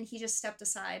plane and he just stepped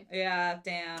aside. Yeah,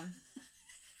 damn.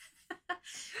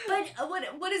 But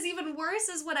what is even worse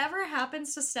is whatever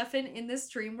happens to Stefan in this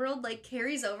dream world, like,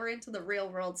 carries over into the real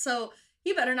world. So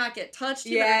he better not get touched.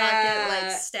 He better not get,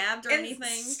 like, stabbed or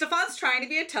anything. Stefan's trying to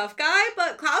be a tough guy,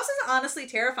 but Klaus is honestly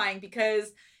terrifying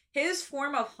because his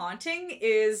form of haunting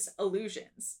is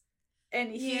illusions. And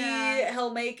he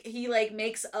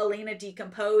makes Elena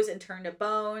decompose and turn to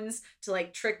bones to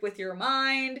like trick with your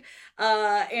mind.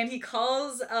 And he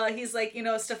calls he's like,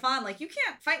 Stefan, like, you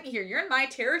can't fight me here. You're in my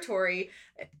territory.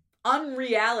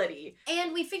 Unreality.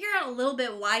 And we figure out a little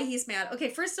bit why he's mad. Okay,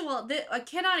 first of all, I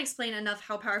cannot explain enough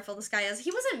how powerful this guy is.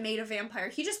 He wasn't made a vampire.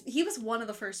 He was one of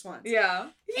the first ones. Yeah.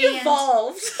 He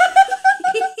evolved.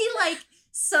 he like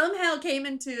somehow came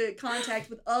into contact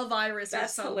with a virus or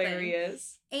something. That's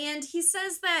hilarious. And he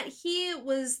says that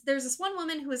there's this one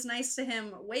woman who was nice to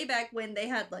him way back when they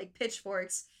had, like,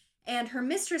 pitchforks, and her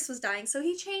mistress was dying, so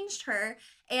he changed her,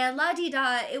 and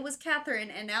la-di-da, it was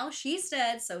Catherine, and now she's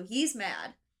dead, so he's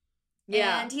mad.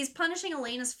 Yeah. And he's punishing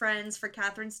Elena's friends for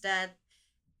Catherine's death,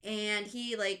 and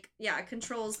he,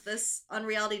 controls this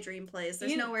unreality dream place.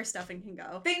 There's nowhere Stefan can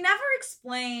go. They never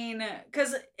explain,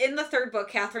 because in the third book,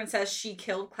 Catherine says she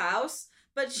killed Klaus,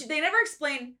 but they never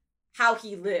explain how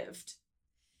he lived.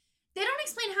 They don't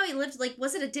explain how he lived. Like,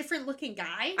 was it a different looking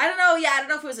guy? I don't know. Yeah, I don't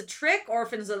know if it was a trick or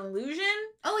if it was an illusion.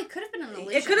 Oh, it could have been an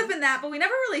illusion. It could have been that, but we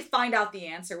never really find out the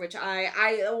answer, which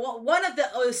one of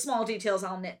the small details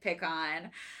I'll nitpick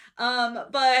on.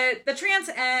 But the trance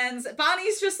ends.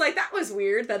 Bonnie's just like, that was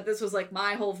weird that this was like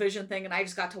my whole vision thing and I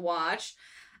just got to watch.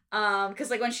 Because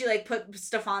like when she like put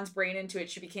Stefan's brain into it,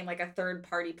 she became like a third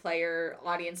party player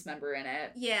audience member in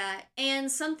it. Yeah, and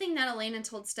something that Elena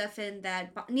told Stefan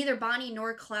that neither Bonnie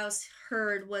nor Klaus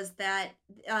heard was that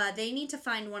they need to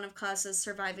find one of Klaus's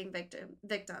surviving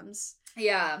victims.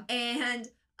 Yeah. And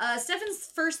Stefan's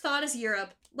first thought is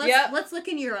Europe. Let's look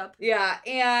in Europe. Yeah,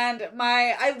 and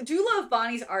I do love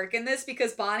Bonnie's arc in this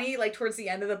because Bonnie, like, towards the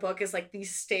end of the book is like,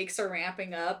 these stakes are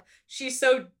ramping up. She's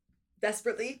so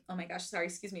desperately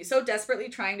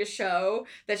trying to show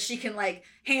that she can, like,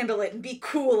 handle it and be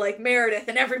cool like Meredith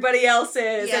and everybody else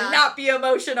is and not be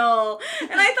emotional. And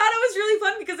I thought it was really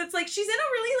fun because it's like, she's in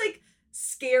a really, like,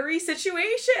 scary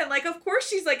situation. Like, of course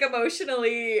she's, like,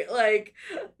 emotionally, like,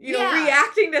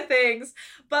 reacting to things,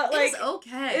 but, like, it's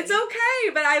okay.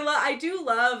 But I do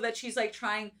love that she's, like,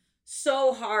 trying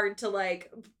so hard to,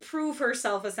 like, prove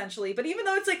herself, essentially. But even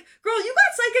though it's like, girl, you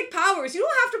got psychic powers, you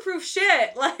don't have to prove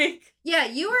shit. Like, yeah,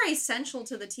 you are essential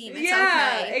to the team. It's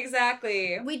okay.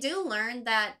 Exactly. We do learn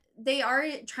that they are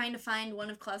trying to find one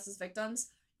of Klaus's victims,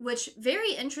 which,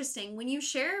 very interesting. When you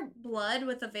share blood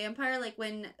with a vampire, like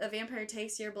when a vampire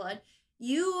takes your blood,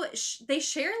 they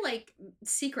share, like,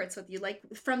 secrets with you, like,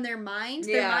 from their mind.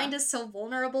 Yeah. Their mind is so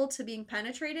vulnerable to being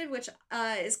penetrated, which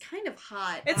is kind of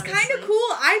hot. It's kind of cool.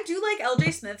 I do like L.J.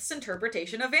 Smith's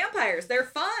interpretation of vampires. They're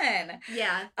fun.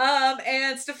 Yeah.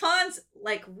 And Stefan's,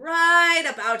 like,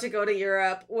 right about to go to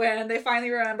Europe when they finally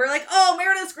remember, like, oh,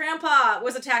 Meredith's grandpa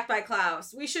was attacked by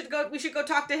Klaus. We should go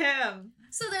talk to him.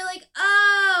 So they're like,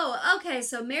 oh, okay,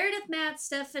 so Meredith, Matt,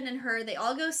 Stefan, and her, they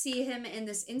all go see him in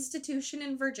this institution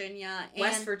in Virginia.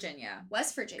 West Virginia.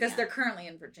 Because they're currently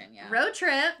in Virginia. Road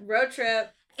trip.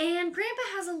 And Grandpa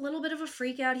has a little bit of a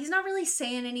freak out. He's not really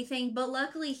saying anything, but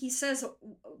luckily he says,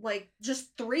 like,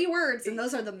 just 3 words, and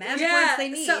those are the magic words they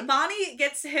need. So Bonnie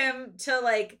gets him to,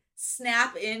 like,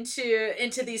 snap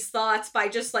into these thoughts by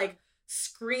just, like,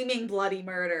 screaming bloody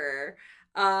murder.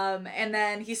 And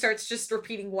then he starts just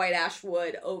repeating White Ash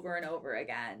Wood over and over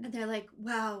again. And they're like,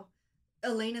 wow,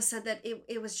 Elena said that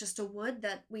it was just a wood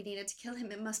that we needed to kill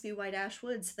him. It must be White Ash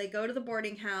Wood. So they go to the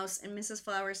boarding house, and Mrs.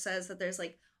 Flowers says that there's,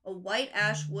 like, a white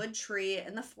ash wood tree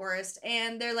in the forest,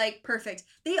 and they're like, perfect.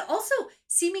 They also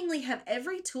seemingly have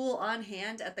every tool on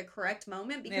hand at the correct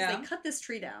moment because they cut this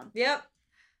tree down. Yep.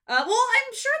 Well,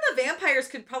 I'm sure the vampires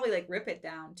could probably, like, rip it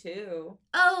down, too.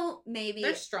 Oh, maybe.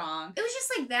 They're strong. It was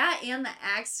just, like, that and the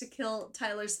axe to kill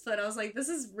Tyler's foot. I was like, this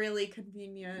is really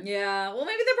convenient. Yeah. Well,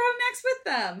 maybe they brought an axe with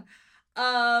them.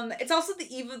 It's also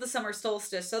the eve of the summer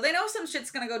solstice, so they know some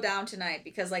shit's gonna go down tonight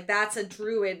because, like, that's a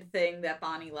druid thing that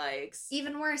Bonnie likes.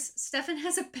 Even worse, Stefan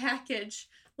has a package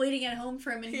waiting at home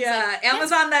for him. And he's like,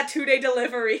 Amazon that 2-day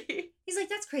delivery. He's like,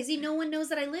 that's crazy. No one knows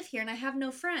that I live here and I have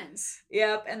no friends.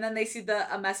 Yep. And then they see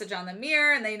a message on the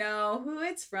mirror and they know who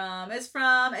it's from. It's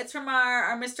from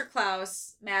our Mr.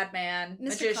 Klaus, madman,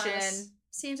 magician. Klaus,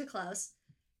 Santa Claus.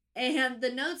 And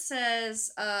the note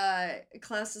says,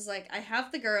 Klaus is like, I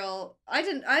have the girl. I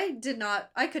could not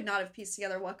have pieced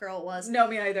together what girl it was. No,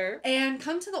 me either. And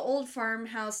come to the old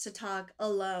farmhouse to talk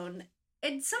alone.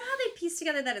 And somehow they pieced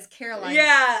together that it's Caroline.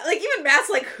 Yeah, like even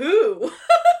Matt's like, who?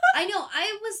 I know,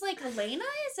 I was like, Elena?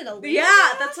 Is it Elena? Yeah,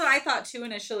 that's what I thought too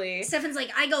initially. Stefan's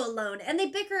like, I go alone. And they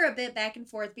bicker a bit back and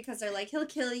forth because they're like, he'll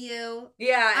kill you.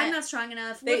 Yeah. I'm not strong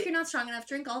enough. Well, if you're not strong enough,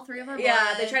 drink all 3 of our blood.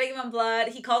 Yeah, they try to give him blood.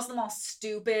 He calls them all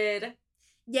stupid.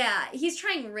 Yeah, he's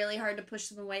trying really hard to push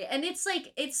them away. And it's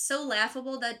like, it's so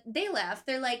laughable that they laugh.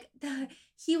 They're like,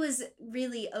 he was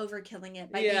really overkilling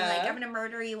it by being like, I'm going to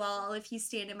murder you all if you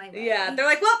stand in my way. Yeah, they're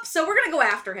like, well, so we're going to go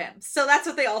after him. So that's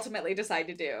what they ultimately decide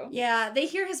to do. Yeah, they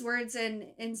hear his words and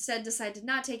instead decide to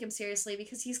not take him seriously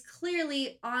because he's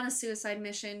clearly on a suicide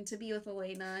mission to be with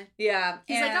Elena. Yeah.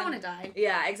 He's like, I want to die.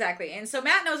 Yeah, exactly. And so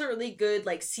Matt knows a really good,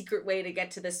 like, secret way to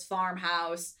get to this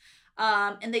farmhouse.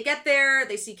 And they get there,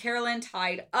 they see Carolyn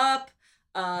tied up,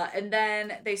 and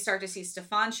then they start to see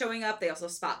Stefan showing up. They also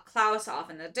spot Klaus off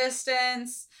in the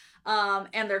distance,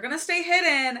 and they're gonna stay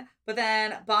hidden, but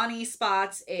then Bonnie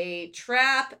spots a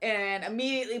trap and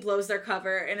immediately blows their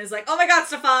cover and is like, oh my god,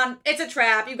 Stefan, it's a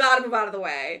trap, you gotta move out of the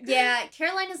way. Yeah,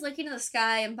 Caroline is looking to the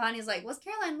sky, and Bonnie's like, what's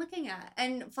Caroline looking at?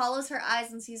 And follows her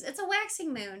eyes and sees it's a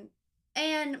waxing moon.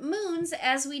 And moons,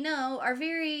 as we know, are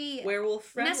very werewolf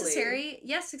friendly. Necessary.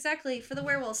 Yes, exactly, for the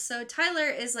werewolves. So Tyler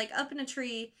is like up in a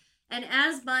tree, and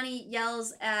as Bonnie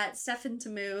yells at Stefan to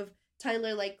move,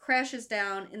 Tyler like crashes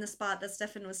down in the spot that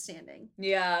Stefan was standing.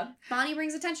 Yeah. Bonnie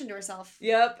brings attention to herself.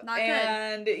 Yep. Not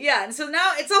good. Yeah, and so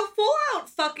now it's a full out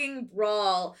fucking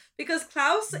brawl because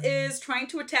Klaus is trying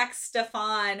to attack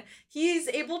Stefan. He's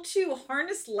able to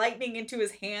harness lightning into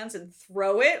his hands and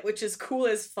throw it, which is cool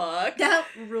as fuck. That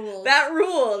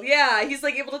ruled. Yeah. He's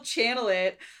like able to channel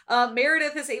it.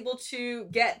 Meredith is able to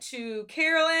get to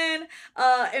Carolyn.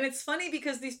 And it's funny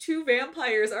because these 2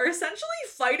 vampires are essentially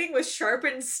fighting with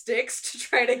sharpened sticks to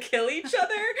try to kill each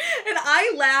other. And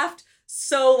I laughed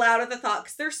so loud at the thought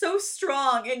because they're so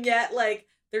strong and yet like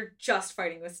they're just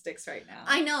fighting with sticks right now.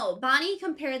 I know. Bonnie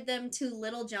compared them to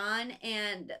Little John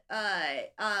and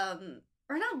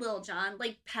or not Little John,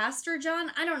 like Pastor John.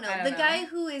 I don't know. The guy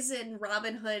who is in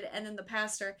Robin Hood and then the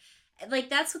pastor. Like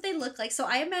that's what they look like. So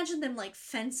I imagine them like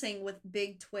fencing with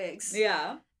big twigs.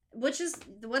 Yeah. Which is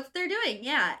what they're doing,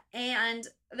 yeah. And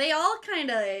they all kind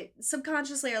of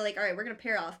subconsciously are like, all right, we're going to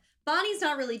pair off. Bonnie's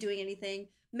not really doing anything.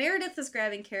 Meredith is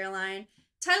grabbing Caroline.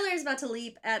 Tyler is about to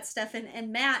leap at Stefan,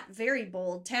 and Matt, very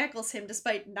bold, tackles him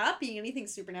despite not being anything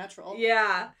supernatural.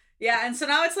 Yeah. Yeah, and so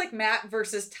now it's like Matt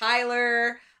versus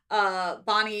Tyler.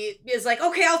 Bonnie is like,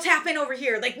 okay, I'll tap in over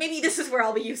here. Like, maybe this is where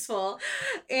I'll be useful.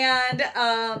 And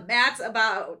Matt's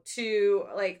about to,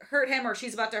 like, hurt him, or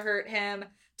she's about to hurt him.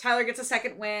 Tyler gets a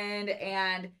second wind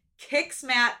and kicks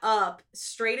Matt up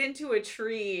straight into a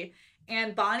tree.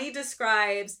 And Bonnie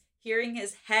describes hearing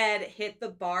his head hit the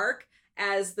bark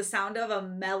as the sound of a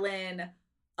melon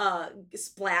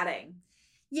splatting.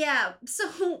 Yeah,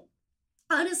 so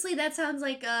honestly, that sounds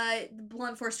like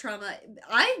blunt force trauma.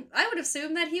 I would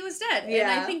assume that he was dead.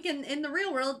 Yeah. And I think in the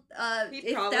real world,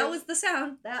 if that was the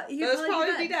sound, he would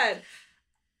probably be dead.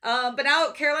 But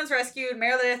now Carolyn's rescued.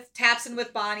 Meredith taps in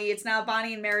with Bonnie. It's now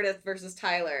Bonnie and Meredith versus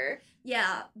Tyler.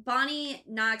 Yeah, Bonnie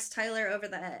knocks Tyler over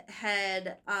the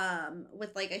head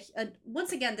with like a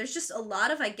once again, there's just a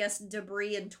lot of, I guess,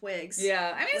 debris and twigs.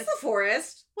 Yeah, I mean, it's the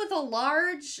forest. With a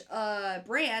large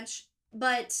branch,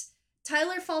 but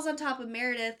Tyler falls on top of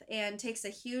Meredith and takes a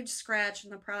huge scratch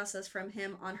in the process from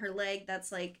him on her leg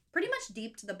that's like pretty much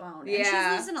deep to the bone. Yeah.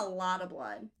 And she's losing a lot of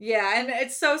blood. Yeah, and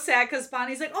it's so sad because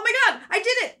Bonnie's like, oh my god, I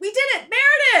did it! We did it!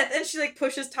 Meredith! And she like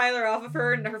pushes Tyler off of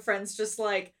her and her friend's just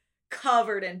like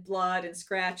covered in blood and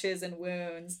scratches and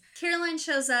wounds. Caroline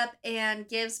shows up and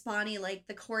gives Bonnie like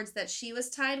the cords that she was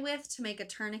tied with to make a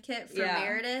tourniquet for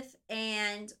Meredith,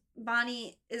 and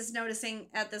Bonnie is noticing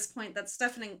at this point that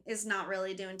Stefan is not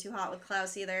really doing too hot with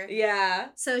Klaus either. Yeah.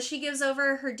 So she gives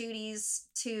over her duties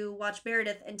to watch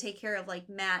Meredith and take care of like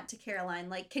Matt to Caroline.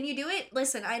 Like, can you do it?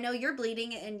 Listen, I know you're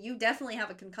bleeding and you definitely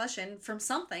have a concussion from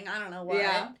something. I don't know what.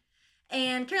 Yeah.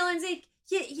 And Caroline's like,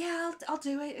 yeah, I'll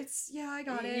do it. I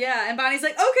got it. Yeah, and Bonnie's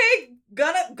like, okay,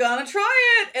 gonna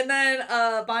try it. And then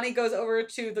Bonnie goes over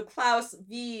to the Klaus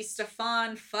v.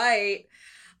 Stefan fight.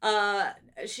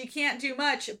 She can't do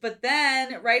much, but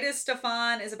then right as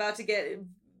Stefan is about to get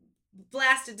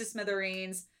blasted to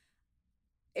smithereens,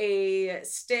 a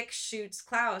stick shoots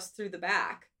Klaus through the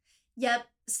back. Yep,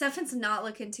 Stefan's not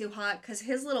looking too hot because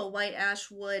his little white ash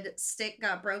wood stick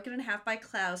got broken in half by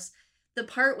Klaus. The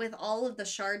part with all of the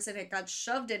shards in it got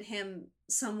shoved in him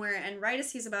somewhere, and right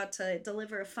as he's about to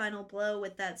deliver a final blow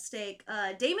with that stake,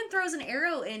 Damon throws an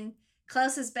arrow in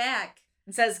Klaus's back.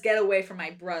 And says, "Get away from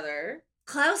my brother."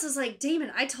 Klaus is like,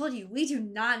 Damon, I told you, we do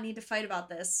not need to fight about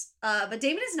this. But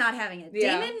Damon is not having it.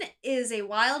 Yeah. Damon is a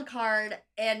wild card,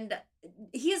 and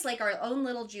he is like our own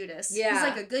little Judas. Yeah. He's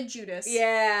like a good Judas.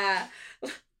 Yeah.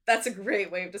 That's a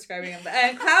great way of describing him.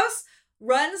 And Klaus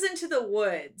runs into the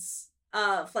woods,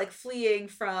 like fleeing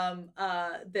from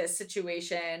this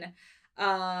situation.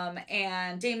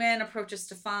 And Damon approaches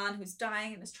Stefan, who's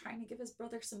dying and is trying to give his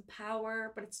brother some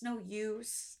power, but it's no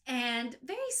use. And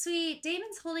very sweet,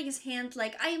 Damon's holding his hand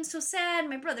like, I am so sad,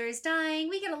 my brother is dying.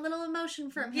 We get a little emotion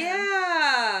from him.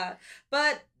 Yeah,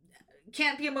 but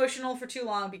can't be emotional for too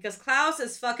long because Klaus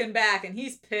is fucking back and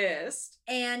he's pissed.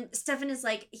 And Stefan is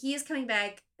like, he is coming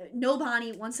back. No,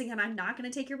 Bonnie, once again, I'm not going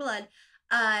to take your blood.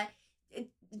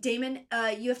 Damon,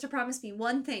 you have to promise me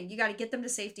one thing. You got to get them to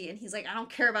safety. And he's like, I don't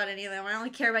care about any of them. I only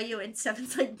care about you. And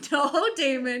Stefan's like, no,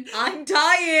 Damon. I'm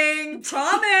dying.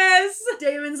 Promise.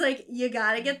 Damon's like, you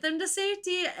got to get them to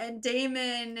safety. And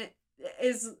Damon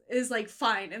is like,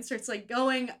 fine. And starts like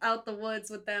going out the woods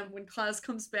with them when Klaus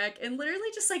comes back and literally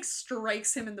just like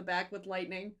strikes him in the back with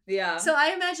lightning. Yeah. So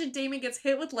I imagine Damon gets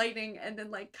hit with lightning and then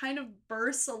like kind of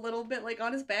bursts a little bit like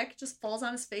on his back, just falls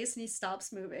on his face and he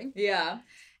stops moving. Yeah.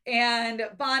 And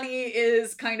Bonnie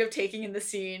is kind of taking in the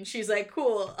scene. She's like,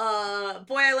 cool,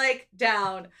 boy I like,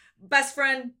 down. Best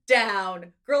friend,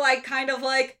 down. Girl I kind of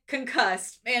like,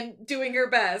 concussed and doing her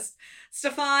best.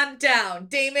 Stefan, down.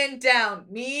 Damon, down.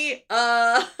 Me,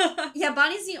 Yeah,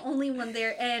 Bonnie's the only one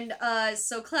there. And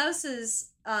so Klaus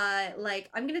is like,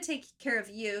 I'm gonna take care of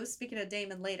you, speaking of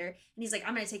Damon later. And he's like,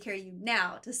 I'm gonna take care of you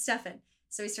now, to Stefan.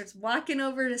 So he starts walking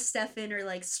over to Stefan, or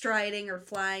like striding or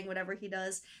flying, whatever he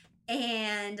does.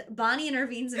 And Bonnie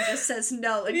intervenes and just says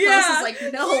no. And Klaus is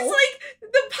like, no. He's like,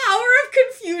 the power of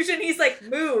confusion. He's like,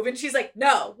 move. And she's like,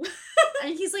 no.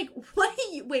 And he's like, what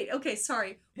do you... Wait, okay,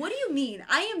 sorry. What do you mean?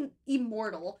 I am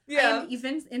immortal. Yeah. I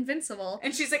am invincible.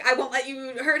 And she's like, I won't let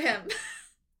you hurt him.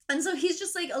 And so he's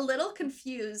just like a little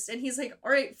confused. And he's like,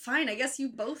 all right, fine. I guess you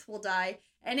both will die.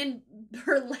 And in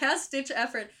her last-ditch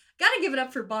effort... Gotta give it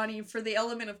up for Bonnie for the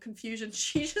element of confusion.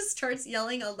 She just starts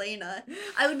yelling Elena.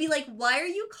 I would be like, why are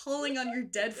you calling on your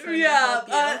dead friend to help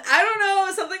you? I don't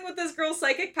know, something with this girl's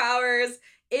psychic powers.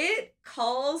 It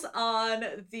calls on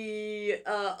the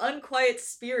unquiet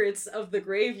spirits of the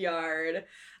graveyard,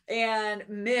 and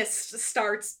mist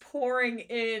starts pouring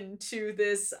into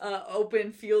this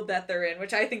open field that they're in,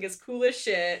 which I think is cool as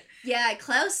shit. Yeah,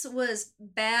 Klaus was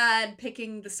bad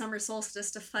picking the summer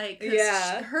solstice to fight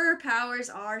because her powers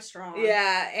are strong.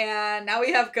 Yeah, and now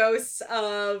we have ghosts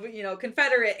of,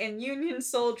 Confederate and Union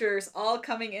soldiers all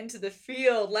coming into the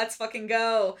field. Let's fucking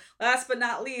go. Last but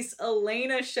not least,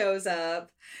 Elena shows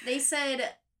up. They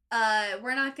said,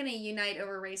 we're not going to unite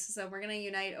over racism. We're going to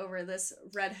unite over this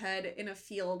redhead in a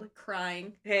field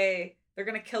crying. Hey, they're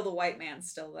going to kill the white man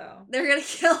still, though. They're going to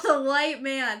kill the white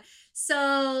man.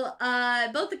 So,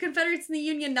 both the Confederates and the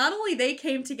Union, not only they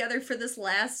came together for this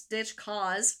last-ditch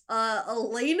cause,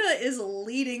 Elena is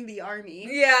leading the army.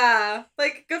 Yeah,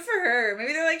 like, good for her.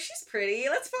 Maybe they're like, she's pretty,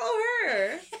 let's follow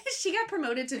her. She got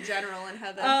promoted to general in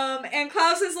heaven. And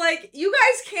Klaus is like, you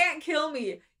guys can't kill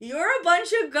me. You're a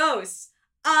bunch of ghosts.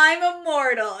 I'm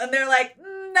immortal. And they're like,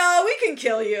 no, we can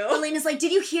kill you. Elena's like,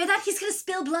 did you hear that? He's gonna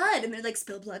spill blood. And they're like,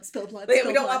 spill blood, spill blood, Wait, spill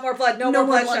we don't blood. want more blood. No more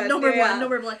blood. No more blood. No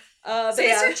more blood. So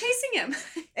they start chasing him.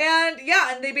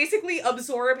 And they basically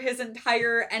absorb his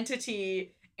entire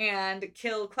entity and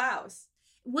kill Klaus.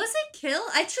 Was it kill?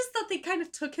 I just thought they kind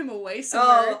of took him away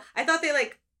somewhere. Oh, I thought they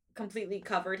completely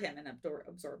covered him and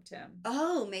absorbed him.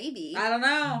 Oh, maybe. I don't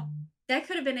know. That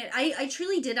could have been it. I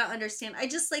truly did not understand. I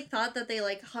just thought that they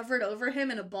hovered over him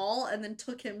in a ball and then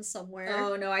took him somewhere.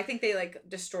 Oh no, I think they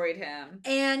destroyed him.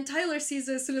 And Tyler sees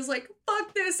this and is like,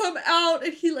 fuck this, I'm out.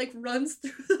 And he runs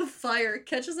through the fire,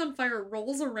 catches on fire,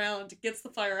 rolls around, gets the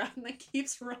fire out, and then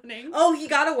keeps running. Oh, he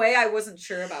got away? I wasn't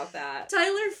sure about that.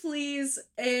 Tyler flees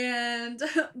and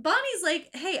Bonnie's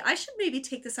like, hey, I should maybe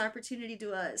take this opportunity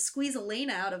to squeeze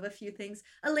Elena out of a few things.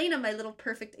 Elena, my little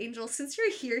perfect angel, since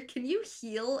you're here, can you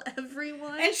heal everyone?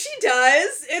 And she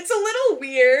does. It's a little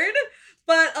weird,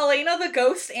 but Elena the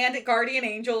ghost and guardian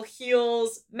angel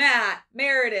heals Matt,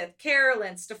 Meredith,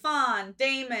 Carolyn, Stefan,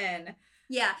 Damon.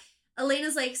 Yeah.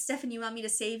 Elena's like, Stefan, you want me to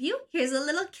save you? Here's a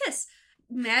little kiss.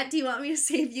 Matt, do you want me to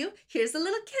save you? Here's a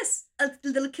little kiss. A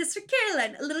little kiss for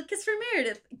Caroline. A little kiss for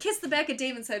Meredith. Kiss the back of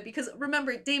Damon's head because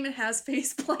remember, Damon has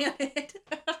face planted.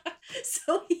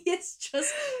 So he is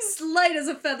just slight as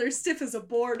a feather, stiff as a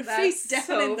board, face down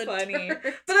so in the funny. dirt.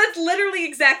 But that's literally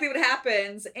exactly what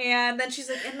happens. And then she's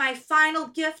like, and my final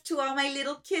gift to all my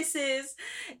little kisses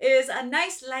is a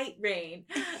nice light rain.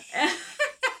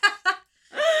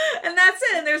 And that's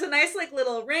it. And there's a nice like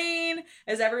little rain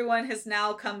as everyone has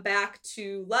now come back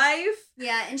to life.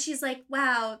 Yeah, and she's like,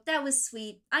 wow, that was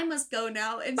sweet. I must go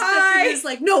now. And Bye. Stephanie's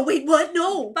like, no, wait, what?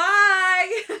 No.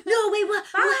 Bye. No, wait, what?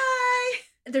 Bye. What?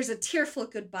 There's a tearful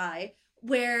goodbye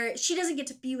where she doesn't get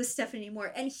to be with Stephanie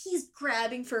anymore, and he's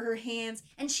grabbing for her hands,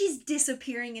 and she's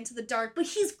disappearing into the dark, but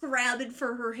he's grabbing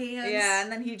for her hands. Yeah,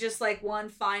 and then he just like one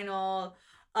final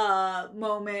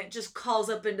moment just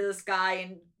calls up into the sky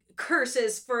and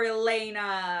curses for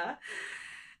Elena.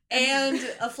 And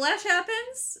a flash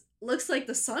happens. Looks like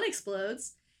the sun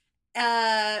explodes.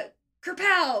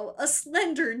 Kerpow! A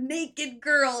slender, naked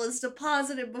girl is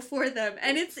deposited before them,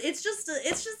 and it's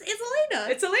Elena.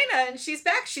 It's Elena, and she's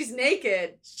back. She's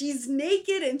naked. She's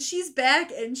naked, and she's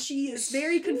back, and she is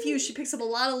very confused. She picks up a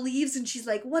lot of leaves, and she's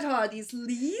like, "What are these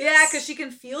leaves?" Yeah, because she can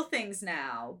feel things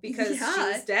now because she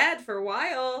was dead for a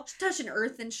while. She's touching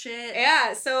earth and shit.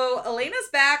 Yeah, so Elena's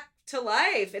back to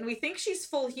life, and we think she's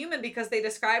full human because they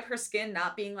describe her skin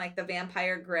not being like the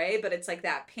vampire gray, but it's like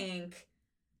that pink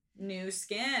new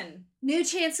skin. New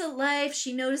chance at life.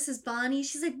 She notices Bonnie.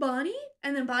 She's like, Bonnie?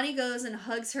 And then Bonnie goes and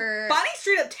hugs her. Bonnie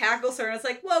straight up tackles her and it's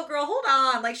like, whoa, girl, hold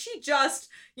on. Like, she just,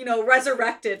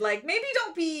 resurrected. Like, maybe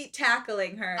don't be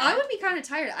tackling her. I would be kind of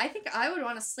tired. I think I would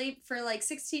want to sleep for like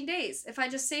 16 days if I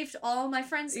just saved all my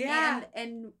friends and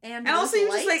also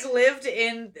you just like lived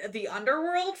in the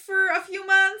underworld for a few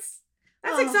months.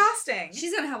 That's exhausting.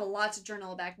 She's gonna have a lot to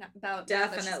journal about.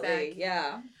 Definitely,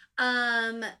 yeah.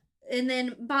 And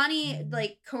then Bonnie,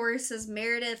 like, coerces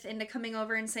Meredith into coming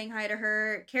over and saying hi to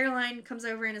her. Caroline comes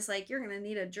over and is like, you're going to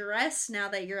need a dress now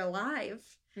that you're alive.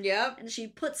 Yep. And she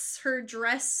puts her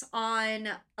dress on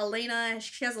Elena.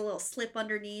 She has a little slip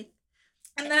underneath.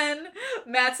 And then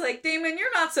Matt's like, Damon,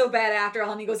 you're not so bad after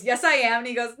all. And he goes, yes, I am. And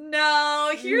he goes,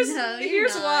 no, here's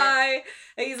why.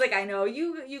 And he's like, I know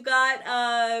you got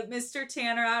Mr.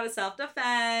 Tanner out of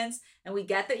self-defense. And we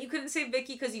get that you couldn't save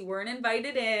Vicky because you weren't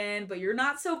invited in, but you're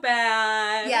not so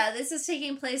bad. Yeah, this is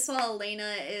taking place while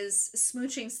Elena is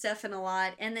smooching Stefan a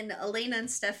lot. And then Elena and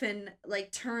Stefan,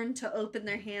 like, turn to open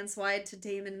their hands wide to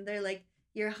Damon. And they're like,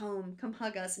 you're home. Come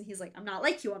hug us. And he's like, I'm not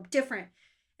like you. I'm different.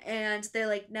 And they're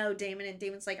like, no, Damon. And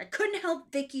Damon's like, I couldn't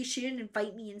help Vicky. She didn't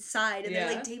invite me inside. And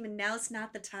they're like, Damon, now's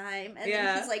not the time. And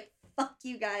then he's like, fuck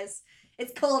you guys.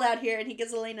 It's cold out here. And he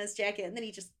gives Elena his jacket. And then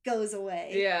he just goes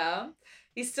away. Yeah.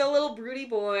 He's still a little broody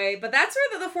boy. But that's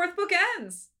where the fourth book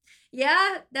ends.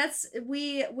 Yeah,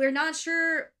 we're not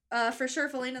sure for sure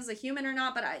if Elena's a human or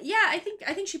not. But I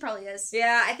think she probably is.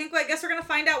 Yeah, I guess we're going to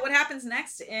find out what happens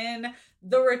next in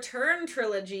the Return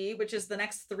trilogy, which is the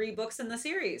next 3 books in the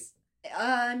series.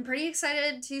 I'm pretty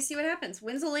excited to see what happens.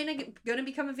 When's Elena going to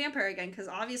become a vampire again? Because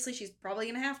obviously she's probably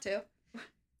going to have to.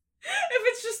 If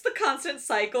it's just the constant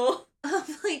cycle.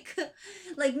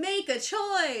 like make a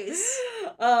choice.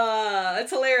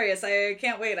 It's hilarious. I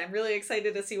can't wait. I'm really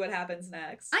excited to see what happens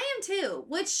next. I am too.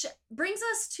 Which brings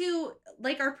us to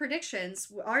like our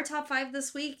predictions. Our top 5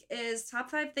 this week is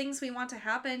top 5 things we want to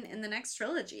happen in the next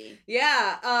trilogy.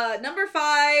 Yeah. Number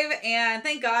 5, and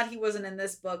thank God he wasn't in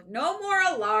this book. No more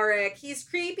Alaric. He's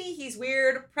creepy. He's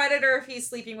weird. Predator if he's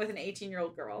sleeping with an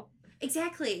 18-year-old girl.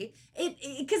 Exactly.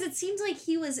 Because it seems like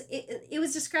it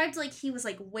was described like he was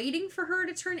like waiting for her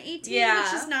to turn 18,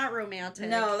 which is not romantic.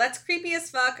 No, that's creepy as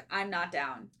fuck. I'm not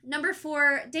down. Number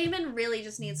 4, Damon really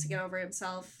just needs to get over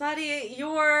himself. Buddy,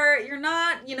 you're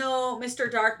not, Mr.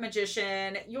 Dark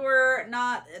Magician. You're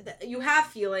not, you have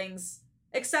feelings.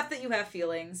 Accept that you have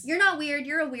feelings. You're not weird.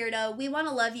 You're a weirdo. We want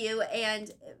to love you,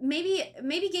 and maybe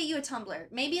get you a Tumblr.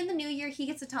 Maybe in the new year he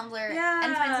gets a Tumblr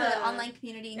and finds an online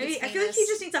community. And I feel like he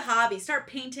just needs a hobby. Start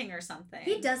painting or something.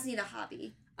 He does need a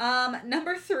hobby.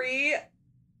 Number 3,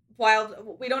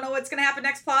 while we don't know what's gonna happen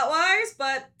next plot wise,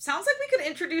 but sounds like we could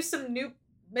introduce some new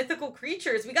mythical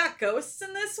creatures. We got ghosts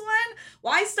in this one.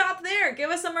 Why stop there? Give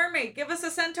us a mermaid. Give us a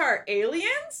centaur.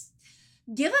 Aliens.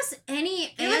 Give us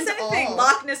anything. All.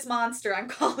 Loch Ness Monster, I'm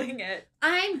calling it.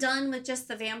 I'm done with just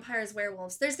the vampires,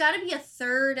 werewolves. There's got to be a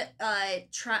third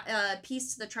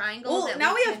piece to the triangle. Well,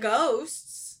 now we have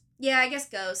ghosts. Yeah, I guess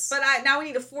ghosts. But now we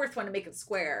need a 4th one to make it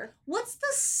square. What's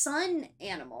the sun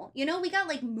animal? We got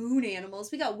like moon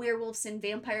animals. We got werewolves and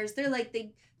vampires. They're like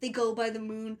they go by the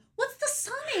moon. What's the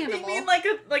sun animal? You mean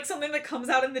like something that comes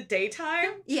out in the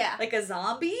daytime? Yeah. Like a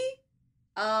zombie?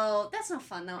 Oh, that's not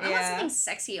fun though. I want something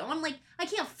sexy. I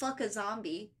can't fuck a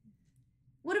zombie.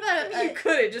 What about you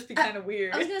could, it'd just be kind of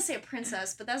weird. I was gonna say a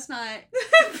princess, but that's not...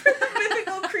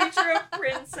 mythical creature of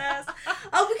princess.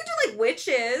 Oh, we could do, like,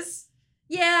 witches.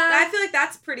 Yeah. I feel like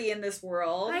that's pretty in this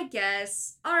world. I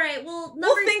guess. Alright, well,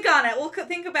 we'll think on it. We'll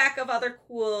think back of other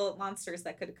cool monsters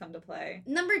that could come to play.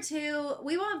 Number 2,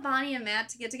 we want Bonnie and Matt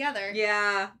to get together.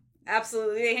 Yeah.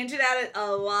 Absolutely. They hinted at it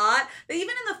a lot. They even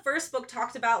in the first book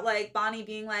talked about, like, Bonnie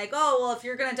being like, oh, well, if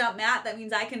you're gonna dump Matt, that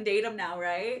means I can date him now,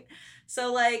 right?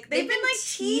 So, like, they've been like,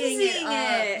 teasing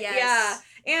it. Yes.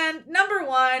 Yeah. And number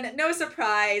 1, no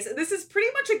surprise, this is pretty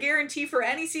much a guarantee for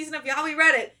any season of Yeah, We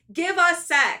Read It. Give us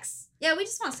sex. Yeah, we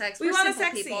just want sex. We want a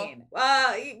sex scene.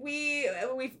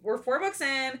 We're 4 books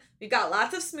in. We've got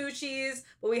lots of smoochies,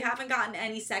 but we haven't gotten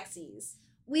any sexies.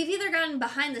 We've either gotten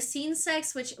behind the scenes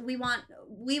sex, which we want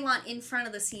in front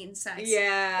of the scene sex.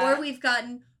 Yeah. Or we've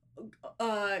gotten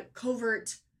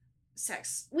covert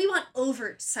sex. We want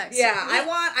overt sex. Yeah, I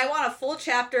want a full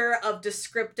chapter of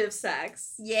descriptive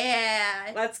sex.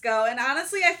 Yeah. Let's go. And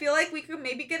honestly, I feel like we could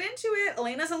maybe get into it.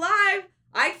 Elena's alive.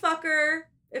 I'd fuck her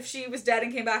if she was dead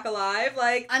and came back alive.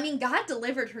 Like, I mean, God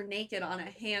delivered her naked on a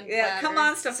hand platter. Yeah, come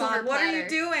on, Stefan. Silver What platter. are you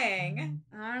doing?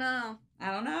 I don't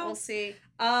know. We'll see.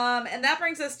 And that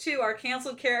brings us to our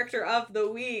canceled character of the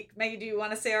week. Maggie, do you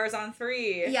want to say ours on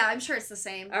 3? Yeah, I'm sure it's the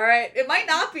same. All right. It might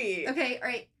not be. Okay, all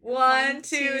right. 1,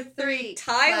 2, 3.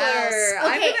 Tyler.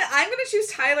 Okay. I'm gonna choose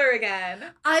Tyler again.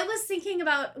 I was thinking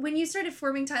about when you started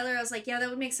forming Tyler, I was like, yeah, that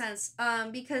would make sense.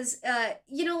 Because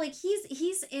like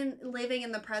he's living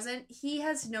in the present. He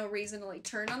has no reason to like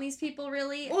turn on these people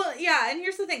really. Well, yeah, and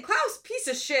here's the thing. Klaus, piece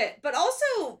of shit. But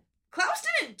also, Klaus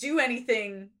didn't do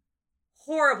anything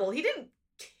horrible. He didn't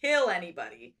kill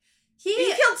anybody.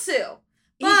 He killed Sue.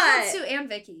 He killed Sue and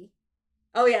Vicky.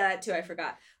 Oh yeah, that too, I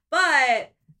forgot.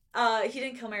 But he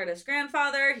didn't kill Meredith's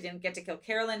grandfather. He didn't get to kill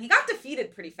Carolyn. He got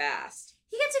defeated pretty fast.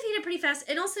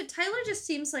 And also Tyler just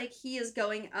seems like he is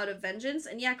going out of vengeance.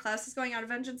 And yeah, Klaus is going out of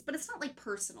vengeance, but it's not like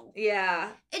personal.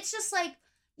 Yeah. It's just like,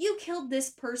 you killed this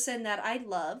person that I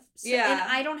love, and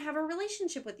I don't have a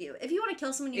relationship with you. If you want to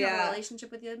kill someone you have a relationship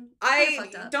with you,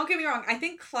 fucked up. Don't get me wrong, I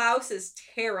think Klaus is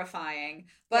terrifying,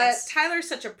 but Tyler's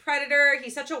such a predator,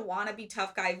 he's such a wannabe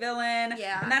tough guy villain,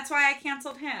 and that's why I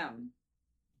canceled him.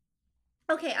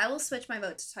 Okay, I will switch my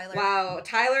vote to Tyler. Wow,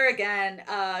 Tyler again.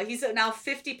 He's now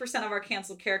 50% of our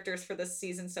canceled characters for this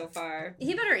season so far.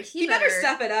 He better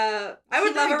step it up. I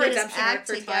would love a redemption arc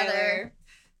for Tyler.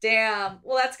 Damn.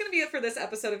 Well, that's going to be it for this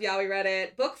episode of Yeah, We Read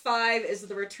It. Book 5 is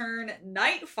The Return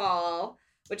Nightfall,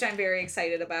 which I'm very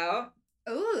excited about.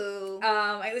 Ooh.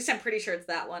 At least I'm pretty sure it's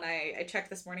that one. I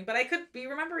checked this morning, but I could be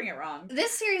remembering it wrong.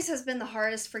 This series has been the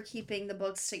hardest for keeping the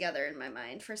books together in my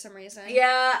mind for some reason.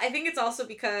 Yeah, I think it's also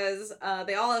because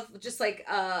they all have just like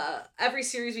every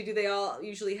series we do, they all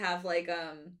usually have like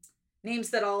names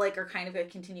that all like are kind of a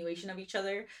continuation of each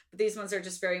other, but these ones are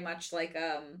just very much like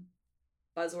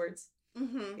buzzwords.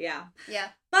 Mm-hmm. Yeah. Yeah.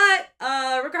 But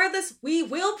regardless, we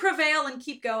will prevail and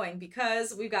keep going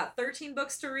because we've got 13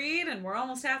 books to read and we're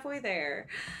almost halfway there.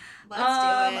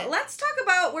 Let's do it. Let's talk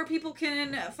about where people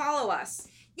can follow us.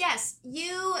 Yes,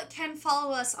 you can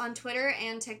follow us on Twitter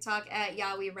and TikTok at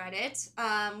Yeah, We Read It,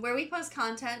 where we post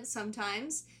content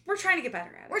sometimes. We're trying to get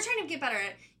better at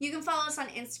it. You can follow us on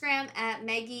Instagram at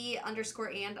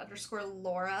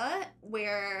Meggie_and_Laura,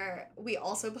 where we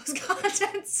also post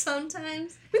content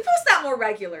sometimes. We post that more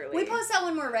regularly.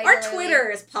 Our Twitter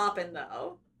is popping,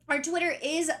 though. Our Twitter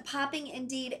is popping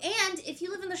indeed. And if you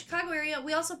live in the Chicago area,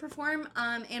 we also perform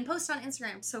and post on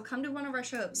Instagram. So come to one of our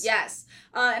shows. Yes.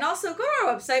 And also go to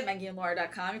our website,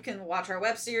 MeggieandLaura.com. You can watch our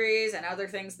web series and other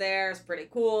things there. It's pretty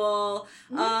cool.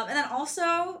 Mm-hmm. And then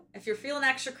also, if you're feeling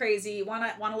extra crazy, want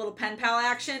a little pen pal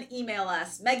action, email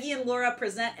us,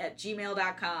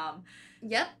 MeggieandLauraPresent@gmail.com.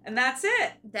 Yep. And that's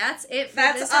it. That's it for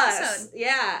this episode.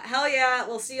 Yeah. Hell yeah.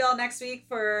 We'll see y'all next week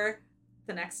for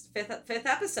the next fifth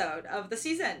episode of the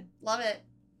season. Love it.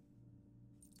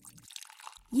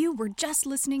 You were just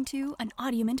listening to an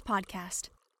Audiomint podcast.